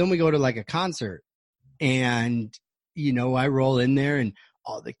 So then we go to like a concert and, you know, I roll in there and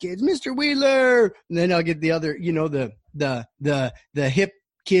all the kids, Mr. Wheeler. And then I'll get the other, you know, the hip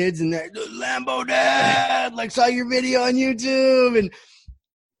kids and the Lambo dad, like saw your video on YouTube.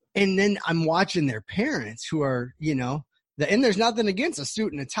 And then I'm watching their parents who are, you know, and there's nothing against a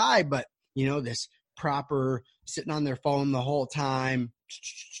suit and a tie, but you know, this proper sitting on their phone the whole time,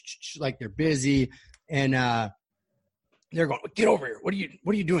 like they're busy. And they're going, get over here. What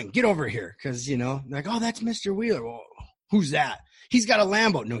are you doing? Get over here. Cause like, oh, that's Mr. Wheeler. Well, who's that? He's got a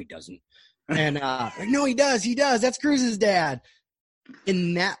Lambo. No, he doesn't. And like, no, he does. That's Cruz's dad.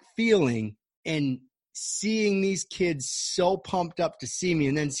 And that feeling and seeing these kids so pumped up to see me,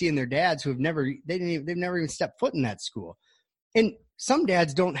 and then seeing their dads they've never even stepped foot in that school. And some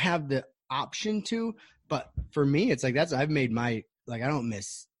dads don't have the option to, but for me, it's like I've made my, like, I don't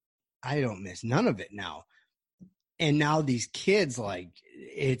miss none of it now. And now these kids, like,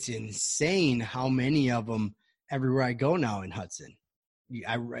 it's insane how many of them everywhere I go now in Hudson,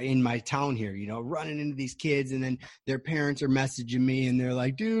 in my town here, running into these kids, and then their parents are messaging me and they're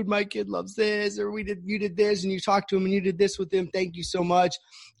like, dude, my kid loves this, or you did this and you talked to him and you did this with him. Thank you so much.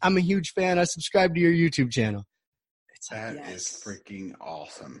 I'm a huge fan. I subscribe to your YouTube channel. It's like, that is freaking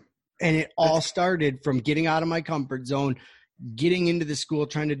awesome. And it all started from getting out of my comfort zone, getting into the school,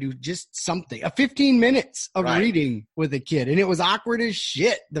 trying to do just something, 15 minutes of reading with a kid. And it was awkward as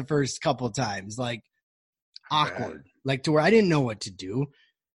shit the first couple of times, like awkward, like to where I didn't know what to do.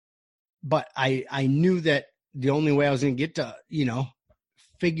 But I knew that the only way I was going to get to,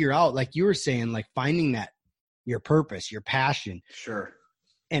 figure out, like you were saying, like finding that your purpose, your passion. Sure.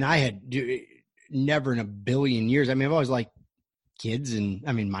 And I had never in a billion years. I mean, I've always liked kids, and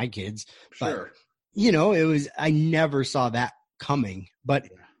I mean, my kids, sure. But I never saw that coming, but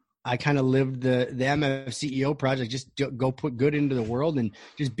I kind of lived the MF CEO project, just go put good into the world and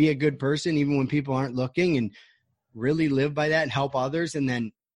just be a good person, even when people aren't looking, and really live by that and help others. And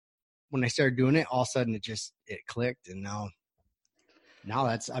then when I started doing it, all of a sudden it clicked. And now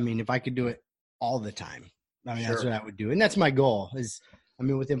that's, I mean, if I could do it all the time, I mean, that's what I would do. And that's my goal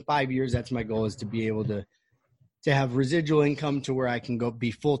within 5 years, that's my goal, is to be able to have residual income to where I can go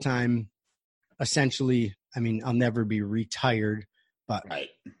be full-time. Essentially, I mean, I'll never be retired, but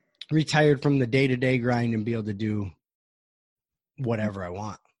retired from the day-to-day grind and be able to do whatever I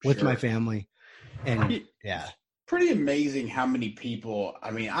want with my family. And pretty amazing how many people,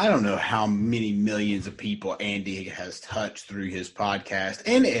 I mean, I don't know how many millions of people Andy has touched through his podcast,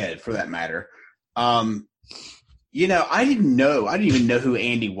 and Ed for that matter. I didn't even know who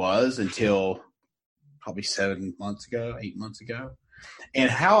Andy was until probably 8 months ago. And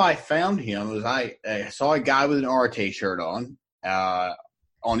how I found him was I saw a guy with an RTA shirt on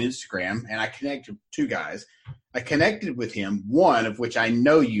Instagram, and I connected with two guys. I connected with him, one of which I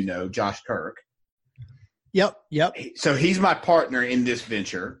know Josh Kirk. Yep. So he's my partner in this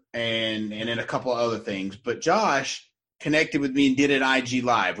venture and in a couple of other things. But Josh connected with me and did an IG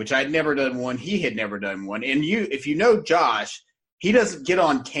Live, which I'd never done one. He had never done one. And if you know Josh, he doesn't get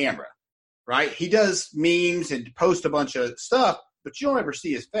on camera, right? He does memes and posts a bunch of stuff, but you don't ever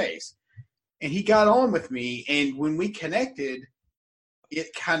see his face. And he got on with me, and when we connected,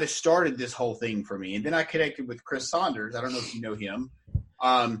 it kind of started this whole thing for me. And then I connected with Chris Saunders. I don't know if you know him.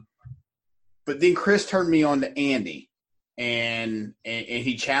 But then Chris turned me on to Andy, and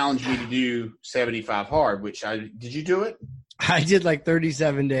he challenged me to do 75 hard, which did you do it? I did like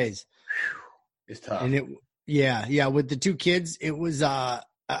 37 days. It's tough. And with the two kids, it was, I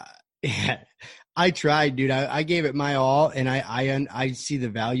tried, dude. I gave it my all, and I see the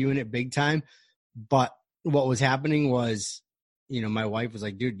value in it big time. But what was happening was, my wife was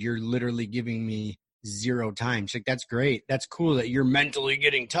like, dude, you're literally giving me 0 time. She's like, that's great. That's cool that you're mentally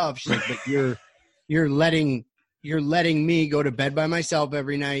getting tough. She's like, but you're letting me go to bed by myself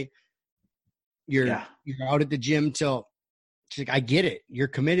every night. You're out at the gym till, she's like, I get it. You're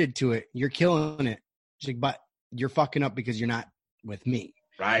committed to it. You're killing it. She's like, but you're fucking up because you're not with me.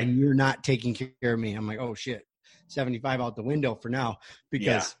 Right. And you're not taking care of me. I'm like, oh shit, 75 out the window for now,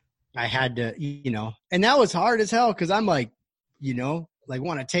 because I had to, and that was hard as hell. Cause I'm like,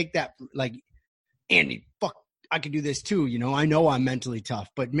 want to take that, like, Andy, fuck, I could do this too. I know I'm mentally tough,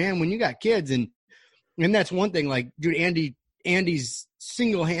 but man, when you got kids, and that's one thing, like, dude, Andy's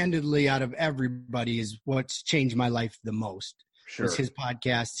single-handedly out of everybody is what's changed my life the most. Sure. It's his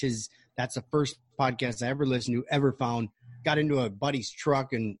podcast. That's the first podcast I ever listened to, ever found. Got into a buddy's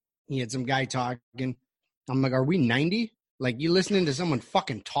truck, and he had some guy talking. I'm like, are we 90? Like, you listening to someone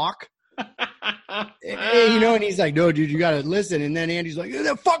fucking talk? And he's like, no, dude, you got to listen. And then Andy's like,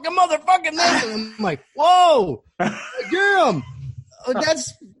 that fucking motherfucking listen. I'm like, whoa, damn,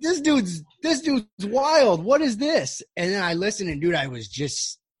 this dude's wild. What is this? And then I listened, and dude, I was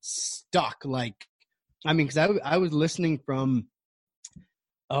just stuck. Like, I mean, cause I was listening from,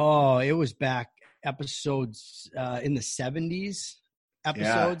 it was back episodes in the 70s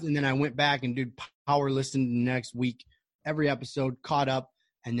episodes. Yeah. And then I went back and power listened the next week, every episode, caught up,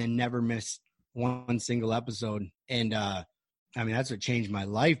 and then never missed one single episode. And I mean, that's what changed my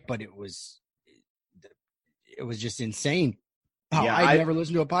life. But it was it was just insane. How Yeah, I'd never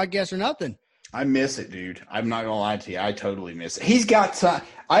listened to a podcast or nothing. I miss it, dude. I'm not gonna lie to you. I totally miss it. He's got some.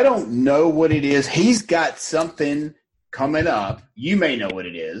 I don't know what it is. He's got something coming up. You may know what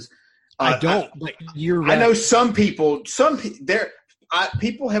it is. I don't. But you're right. I know some people.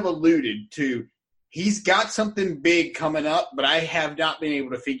 People have alluded to. He's got something big coming up, but I have not been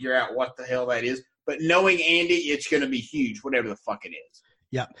able to figure out what the hell that is. But knowing Andy, it's going to be huge, whatever the fuck it is.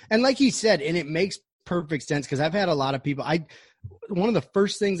 Yeah, and like he said, and it makes perfect sense because I've had a lot of people. One of the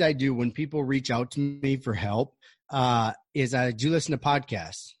first things I do when people reach out to me for help is I do listen to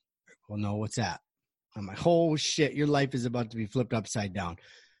podcasts. Well, no, what's that? I'm like, oh shit, your life is about to be flipped upside down.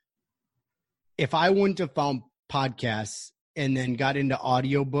 If I wouldn't have found podcasts and then got into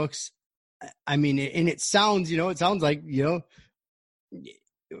audiobooks, I mean, and it sounds like,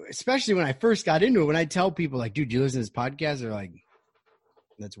 especially when I first got into it, when I tell people like, dude, you listen to this podcast? They're like,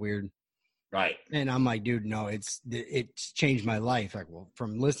 that's weird. Right. And I'm like, dude, no, it's changed my life. Like, well,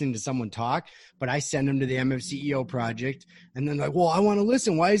 from listening to someone talk, but I send them to the MFCEO project and then like, well, I want to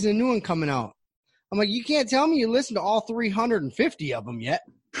listen. Why isn't a new one coming out? I'm like, you can't tell me you listened to all 350 of them yet.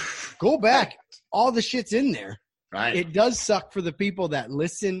 Go back. All the shit's in there. Right. It does suck for the people that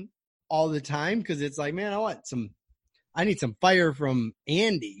listen all the time because it's like, man, I need some fire from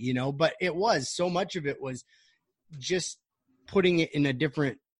Andy, but it was so much of it was just putting it in a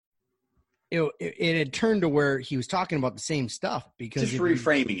different, it had turned to where he was talking about the same stuff because just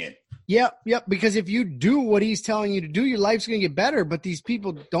reframing it. Yep. Because if you do what he's telling you to do, your life's going to get better. But these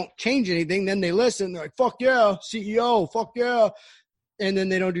people don't change anything. Then they listen. They're like, fuck yeah, CEO, fuck yeah. And then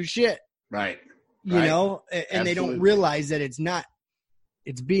they don't do shit. Right. And Absolutely. they don't realize that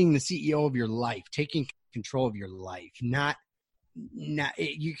it's being the CEO of your life, taking control of your life, not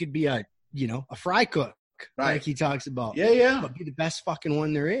you could be a fry cook, right, like he talks about. Yeah. But be the best fucking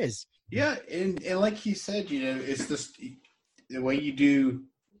one there is. Yeah, and like he said, it's just the way you do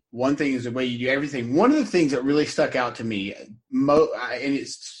one thing is the way you do everything. One of the things that really stuck out to me, and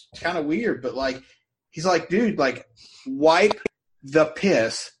it's kind of weird, but like he's like, dude, like wipe the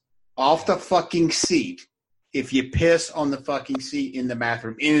piss off the fucking seat if you piss on the fucking seat in the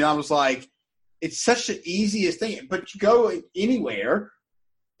bathroom. And I was like, it's such the easiest thing, but you go anywhere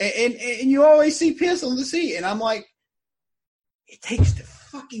and you always see piss on the seat. And I'm like, it takes the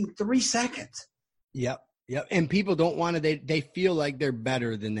fucking 3 seconds. Yep. And people don't want to, they feel like they're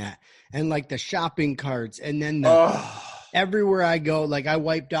better than that. And like the shopping carts and then everywhere I go, like I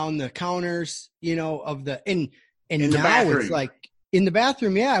wipe down the counters, of the, and now bathroom. It's like in the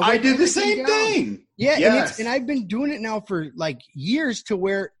bathroom. Yeah. I do the same thing. Yeah. Yes. And I've been doing it now for like years to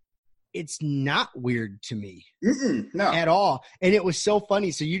where it's not weird to me no, at all. And it was so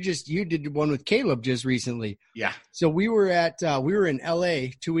funny. So you did one with Caleb just recently. Yeah. So we were in LA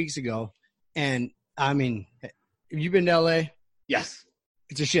 2 weeks ago. And I mean, have you been to LA? Yes.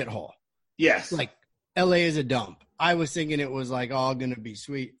 It's a shithole. Yes. Like LA is a dump. I was thinking it was like all going to be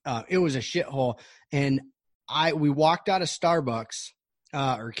sweet. It was a shithole. And we walked out of Starbucks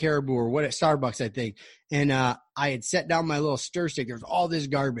or Caribou or what at Starbucks, I think. And I had set down my little stir stick. There was all this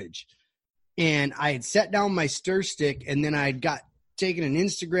garbage. And I had set down my stir stick and then I had taken an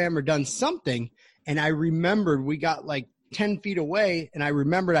Instagram or done something. And I remembered we got like 10 feet away. And I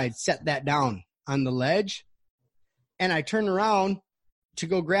remembered I'd set that down on the ledge. And I turned around to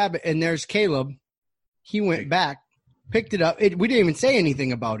go grab it. And there's Caleb. He went back, picked it up. We didn't even say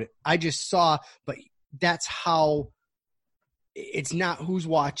anything about it. I just saw, but that's how it's not who's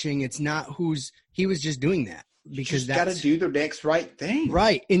watching. It's not he was just doing that. Because you got to do the next right thing.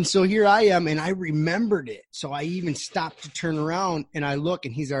 Right. And so here I am, and I remembered it. So I even stopped to turn around, and I look,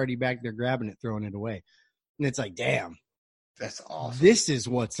 and he's already back there grabbing it, throwing it away. And it's like, damn. That's awesome. This is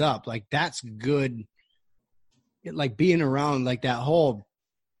what's up. Like, that's good. Like, being around, like, that whole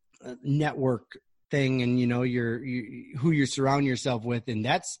network thing and, who you surround yourself with, and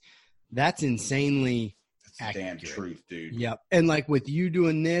that's insanely damn truth, dude. Yep. And like with you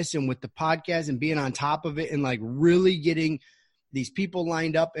doing this and with the podcast and being on top of it and like really getting these people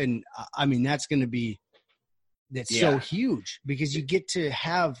lined up. And I mean, that's so huge because you get to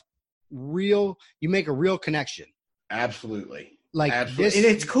have you make a real connection. Absolutely. Like absolutely. And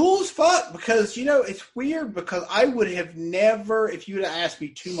it's cool as fuck because, it's weird because I would have never, if you would have asked me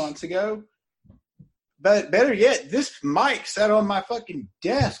 2 months ago, but better yet, this mic sat on my fucking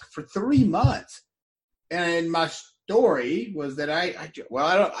desk for 3 months. And my story was that I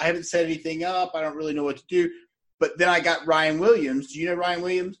haven't set anything up. I don't really know what to do. But then I got Ryan Williams. Do you know Ryan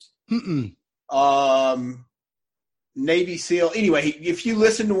Williams? Mm-mm. Navy SEAL. Anyway, if you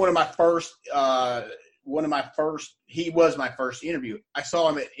listen to he was my first interview. I saw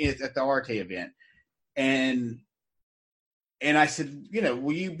him at the Arte event. And I said,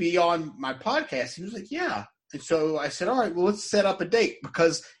 will you be on my podcast? He was like, yeah. And so I said, all right, well, let's set up a date,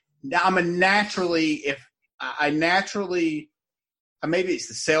 because now maybe it's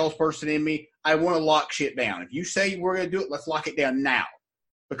the salesperson in me. I want to lock shit down. If you say we're going to do it, let's lock it down now.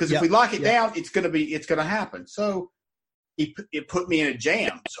 Because if we lock it down, it's going to happen. So it put me in a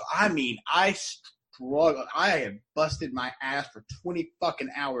jam. So, I struggled. I have busted my ass for 20 fucking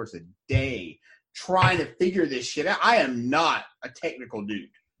hours a day trying to figure this shit out. I am not a technical dude.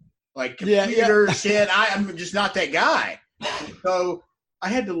 Like computer shit, I am just not that guy. So I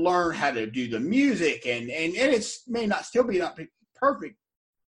had to learn how to do the music, and it's may not still be not perfect,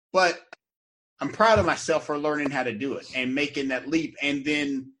 but I'm proud of myself for learning how to do it and making that leap, and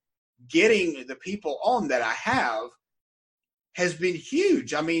then getting the people on that I have has been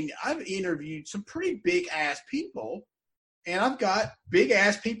huge. I mean, I've interviewed some pretty big ass people, and I've got big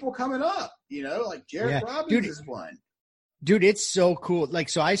ass people coming up, like Jared Robbins is one. Dude, it's so cool. Like,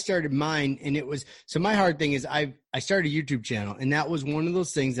 so I started mine, and my hard thing is I started a YouTube channel, and that was one of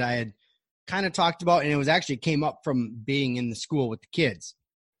those things that I had kind of talked about, and it came up from being in the school with the kids,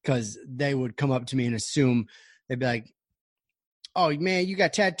 because they would come up to me and assume, they'd be like, oh man, you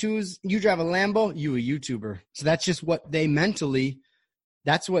got tattoos, you drive a Lambo, you a YouTuber. So that's just what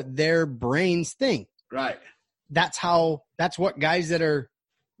that's what their brains think. Right. That's what guys that are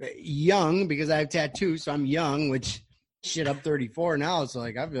young, because I have tattoos, so I'm young, which shit, I'm 34 now, so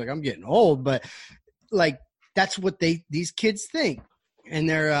like I feel like I'm getting old, but like that's what these kids think. And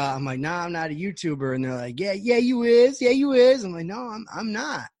they're I'm like, nah, I'm not a YouTuber. And they're like, yeah you is. I'm like, no, I'm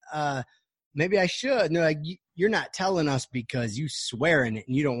not. Maybe I should. And they're like, you're not telling us because you swear in it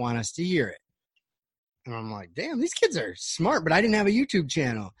and you don't want us to hear it. And I'm like, damn, these kids are smart, but I didn't have a YouTube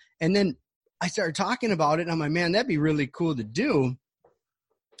channel. And then I started talking about it, and I'm like, man, that'd be really cool to do.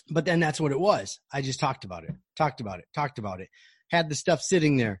 But then that's what it was. I just talked about it. Had the stuff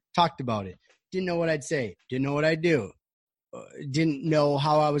sitting there, talked about it. Didn't know what I'd say. Didn't know what I'd do. Didn't know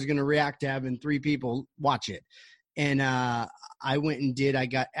how I was going to react to having 3 people watch it. And I went and I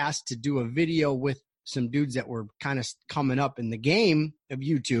got asked to do a video with some dudes that were kind of coming up in the game of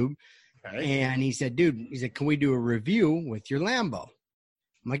YouTube. Okay. And he said, can we do a review with your Lambo?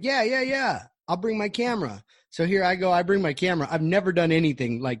 I'm like, yeah. I'll bring my camera. So here I go. I bring my camera. I've never done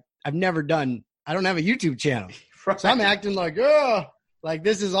anything I don't have a YouTube channel. Right. So I'm acting like, like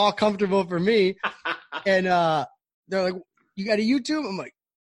this is all comfortable for me. And they're like, you got a YouTube? I'm like,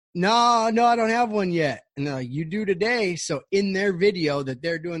 no, I don't have one yet. And they're like, you do today. So in their video that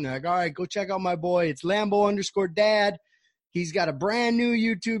they're doing, they're like, all right, go check out my boy. It's Lambo_dad. He's got a brand new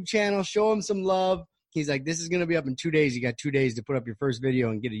YouTube channel. Show him some love. He's like, this is going to be up in 2 days. You got 2 days to put up your first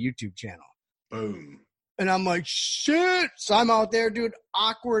video and get a YouTube channel. Boom. And I'm like, shit. So I'm out there, dude,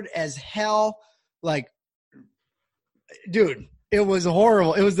 awkward as hell. Like, dude, it was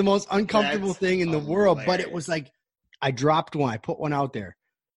horrible. It was the most uncomfortable thing in the world. But it was like, I dropped one. I put one out there.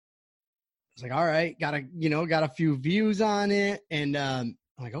 It's like, all right, got a few views on it. And I'm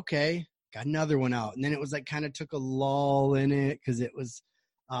like, okay, got another one out. And then it was like kind of took a lull in it, because it was,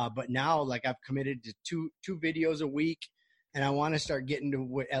 but now like I've committed to two videos a week, and I want to start getting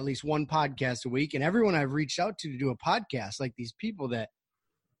to at least one podcast a week. And everyone I've reached out to do a podcast, like these people that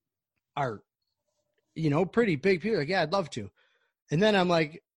are, pretty big people, like, yeah, I'd love to. And then I'm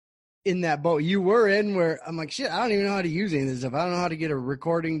like, in that boat you were in, where I'm like, shit, I don't even know how to use any of this stuff. I don't know how to get a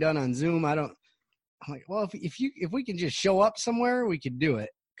recording done on Zoom. I'm like, well, if we can just show up somewhere, we could do it,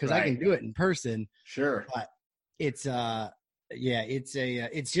 because right. I can do it in person. Sure. But it's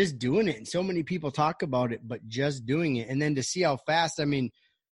it's just doing it. And so many people talk about it, but just doing it. And then to see how fast, I mean,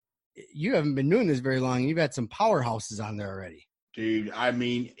 you haven't been doing this very long. You've had some powerhouses on there already. Dude, I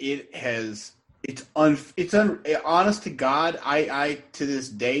mean, honest to God, I to this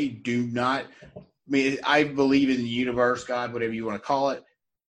day do not, I believe in the universe, God, whatever you want to call it.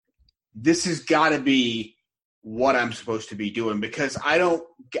 This has got to be what I'm supposed to be doing, because I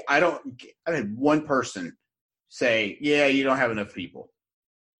had one person say, yeah, you don't have enough people.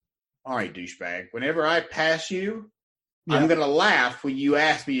 All right, douchebag. Whenever I pass you, yeah. I'm going to laugh when you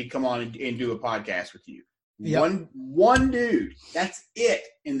ask me to come on and do a podcast with you. Yep. One dude, that's it,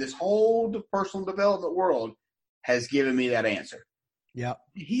 in this whole personal development world, has given me that answer. Yeah,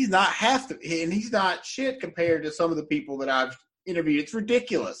 he's not and he's not shit compared to some of the people that I've interviewed. It's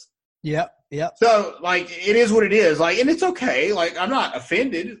ridiculous. Yep. So, like, it is what it is. Like, and it's okay. Like, I'm not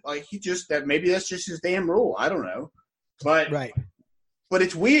offended. Like, maybe that's just his damn rule. I don't know. But right. But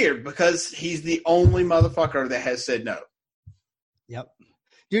it's weird, because he's the only motherfucker that has said no. Yep,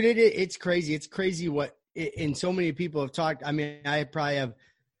 dude, it's crazy. It's crazy what. And so many people have talked. I mean, I probably have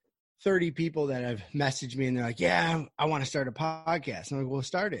 30 people that have messaged me and they're like, yeah, I want to start a podcast. I'm like, well,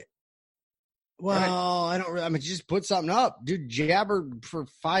 start it. Well, right. I mean, just put something up, dude, jabber for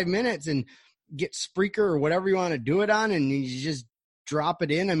 5 minutes and get Spreaker or whatever you want to do it on. And you just drop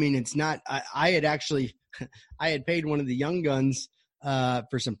it in. I mean, it's not, I had paid one of the young guns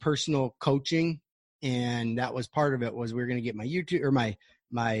for some personal coaching. And that was part of it, was we were going to get my YouTube or my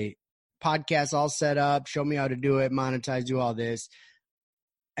podcast all set up, show me how to do it, monetize, do all this.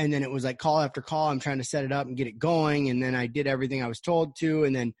 And then it was like call after call. I'm trying to set it up and get it going. And then I did everything I was told to.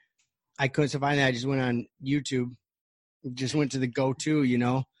 And then I couldn't. So finally I just went on YouTube, just went to the go-to,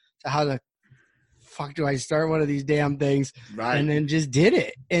 so how the fuck do I start one of these damn things? Right. And then just did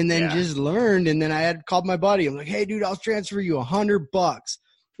it. And then just learned. And then I had called my buddy. I'm like, hey dude, I'll transfer you $100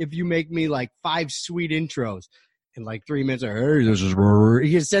 if you make me like 5 sweet intros. In like 3 minutes, hey, this is Rory.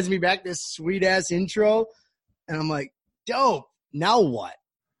 He sends me back this sweet ass intro. And I'm like, dope. Now what?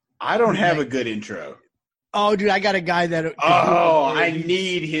 I don't have a good intro. Oh, dude, I got a guy that. I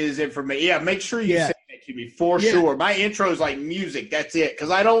need his information. Yeah, make sure you send it to me for sure. My intro is like music. That's it. Because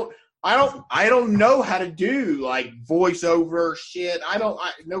I don't know how to do like voiceover shit.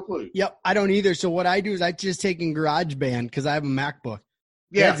 No clue. Yep, I don't either. So what I do is I just take in GarageBand because I have a MacBook.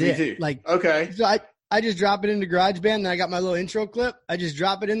 Yeah, that's me it. too. Like, okay. So I just drop it into GarageBand, and I got my little intro clip. I just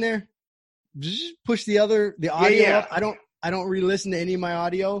drop it in there, just push the audio up. I don't re-listen to any of my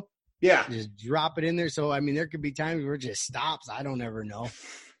audio. Yeah. Just drop it in there. So, I mean, there could be times where it just stops. I don't ever know.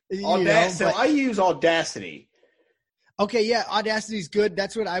 So I use Audacity. Okay, yeah, Audacity is good.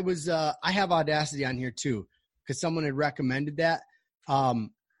 That's what I was I have Audacity on here too because someone had recommended that.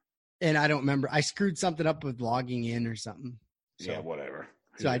 And I don't remember. I screwed something up with logging in or something. So. Yeah, whatever.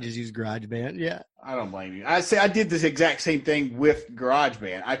 So I just use GarageBand. Yeah. I don't blame you. I did this exact same thing with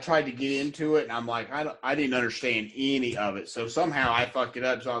GarageBand. I tried to get into it, and I'm like, I didn't understand any of it. So somehow I fucked it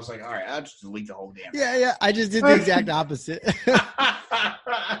up. So I was like, all right, I'll just delete the whole damn thing. Yeah. I just did the exact opposite.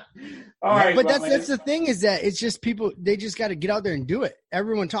 All right. But that's the thing is that it's just people, they just got to get out there and do it.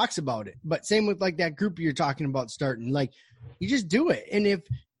 Everyone talks about it. But same with like that group you're talking about starting. Like, you just do it. And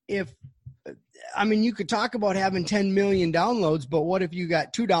if I mean, you could talk about having 10 million downloads, but what if you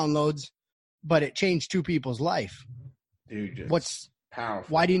got 2 downloads, but it changed 2 people's life? Dude, what's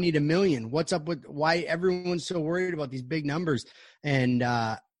powerful? Why do you need 1 million? What's up with why everyone's so worried about these big numbers? And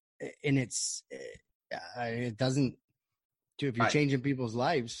it's it doesn't. Dude, if you're changing people's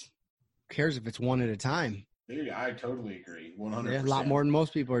lives, who cares if it's one at a time? Dude, I totally agree. 100%. Yeah, a lot more than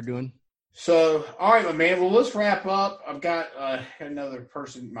most people are doing. So, all right, my man. Well, let's wrap up. I've got another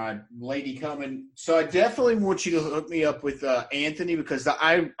person, my lady, coming. So I definitely want you to hook me up with Anthony because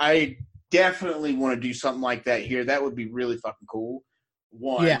I definitely want to do something like that here. That would be really fucking cool.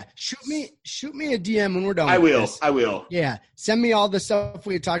 Yeah, shoot me a DM when we're done. I will. This. I will. Yeah, send me all the stuff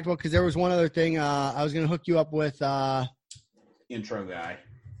we had talked about because there was one other thing I was going to hook you up with. Intro guy,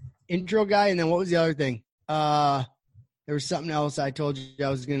 and then what was the other thing? There was something else I told you I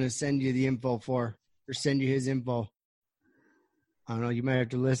was going to send you the info for, or send you his info. I don't know. You might have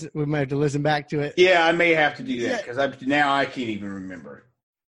to listen. We might have to listen back to it. Yeah, I may have to do that because now I can't even remember.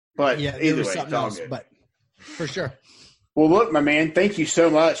 But yeah, either way, it's all good. But for sure. Well, look, my man, thank you so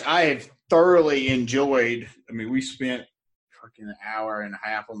much. I have thoroughly enjoyed. I mean, we spent fucking an hour and a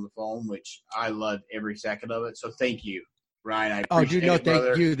half on the phone, which I loved every second of it. So thank you, Ryan. I appreciate it, brother.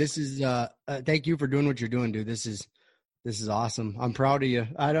 Thank you. This is thank you for doing what you're doing, dude. This is awesome. I'm proud of you.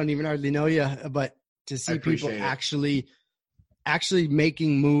 I don't even hardly know you, but to see people actually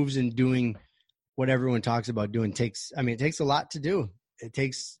making moves and doing what everyone talks about doing takes a lot to do. It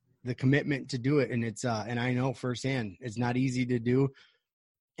takes the commitment to do it. And it's, and I know firsthand, it's not easy to do.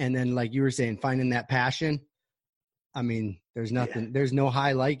 And then like you were saying, finding that passion, I mean, there's there's no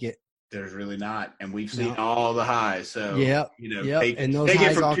high like it. There's really not. And we've seen all the highs. So, take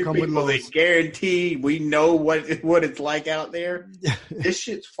it from 2 people that guarantee we know what it's like out there. This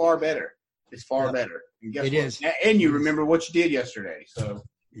shit's far better. It's far better. And guess what? Is. And you remember what you did yesterday. So,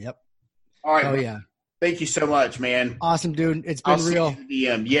 all right. Oh, yeah. Thank you so much, man. Awesome, dude. It's been real.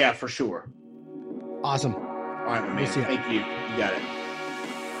 Yeah, for sure. Awesome. All right, my man. Thank you. You got it.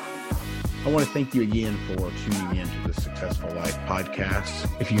 I want to thank you again for tuning in to the Successful Life podcast.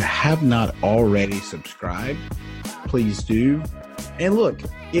 If you have not already subscribed, please do. And look,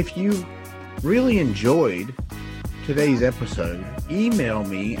 if you really enjoyed today's episode, email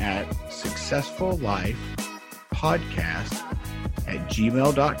me at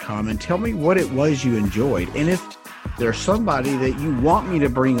successfullifepodcast@gmail.com and tell me what it was you enjoyed. And if there's somebody that you want me to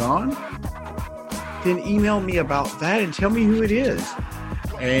bring on, then email me about that and tell me who it is.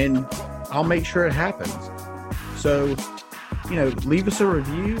 And I'll make sure it happens. So leave us a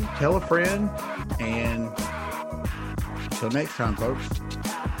review, tell a friend, and until next time, folks,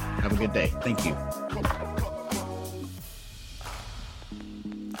 have a good day. Thank you.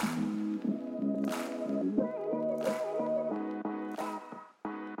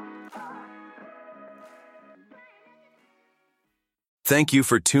 Thank you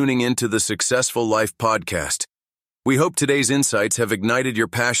for tuning into the Successful Life podcast. We hope today's insights have ignited your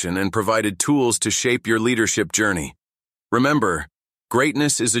passion and provided tools to shape your leadership journey. Remember,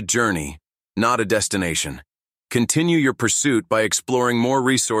 greatness is a journey, not a destination. Continue your pursuit by exploring more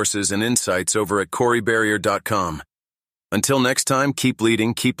resources and insights over at CoreyBarrier.com. Until next time, keep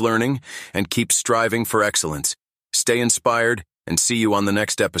leading, keep learning, and keep striving for excellence. Stay inspired, and see you on the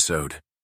next episode.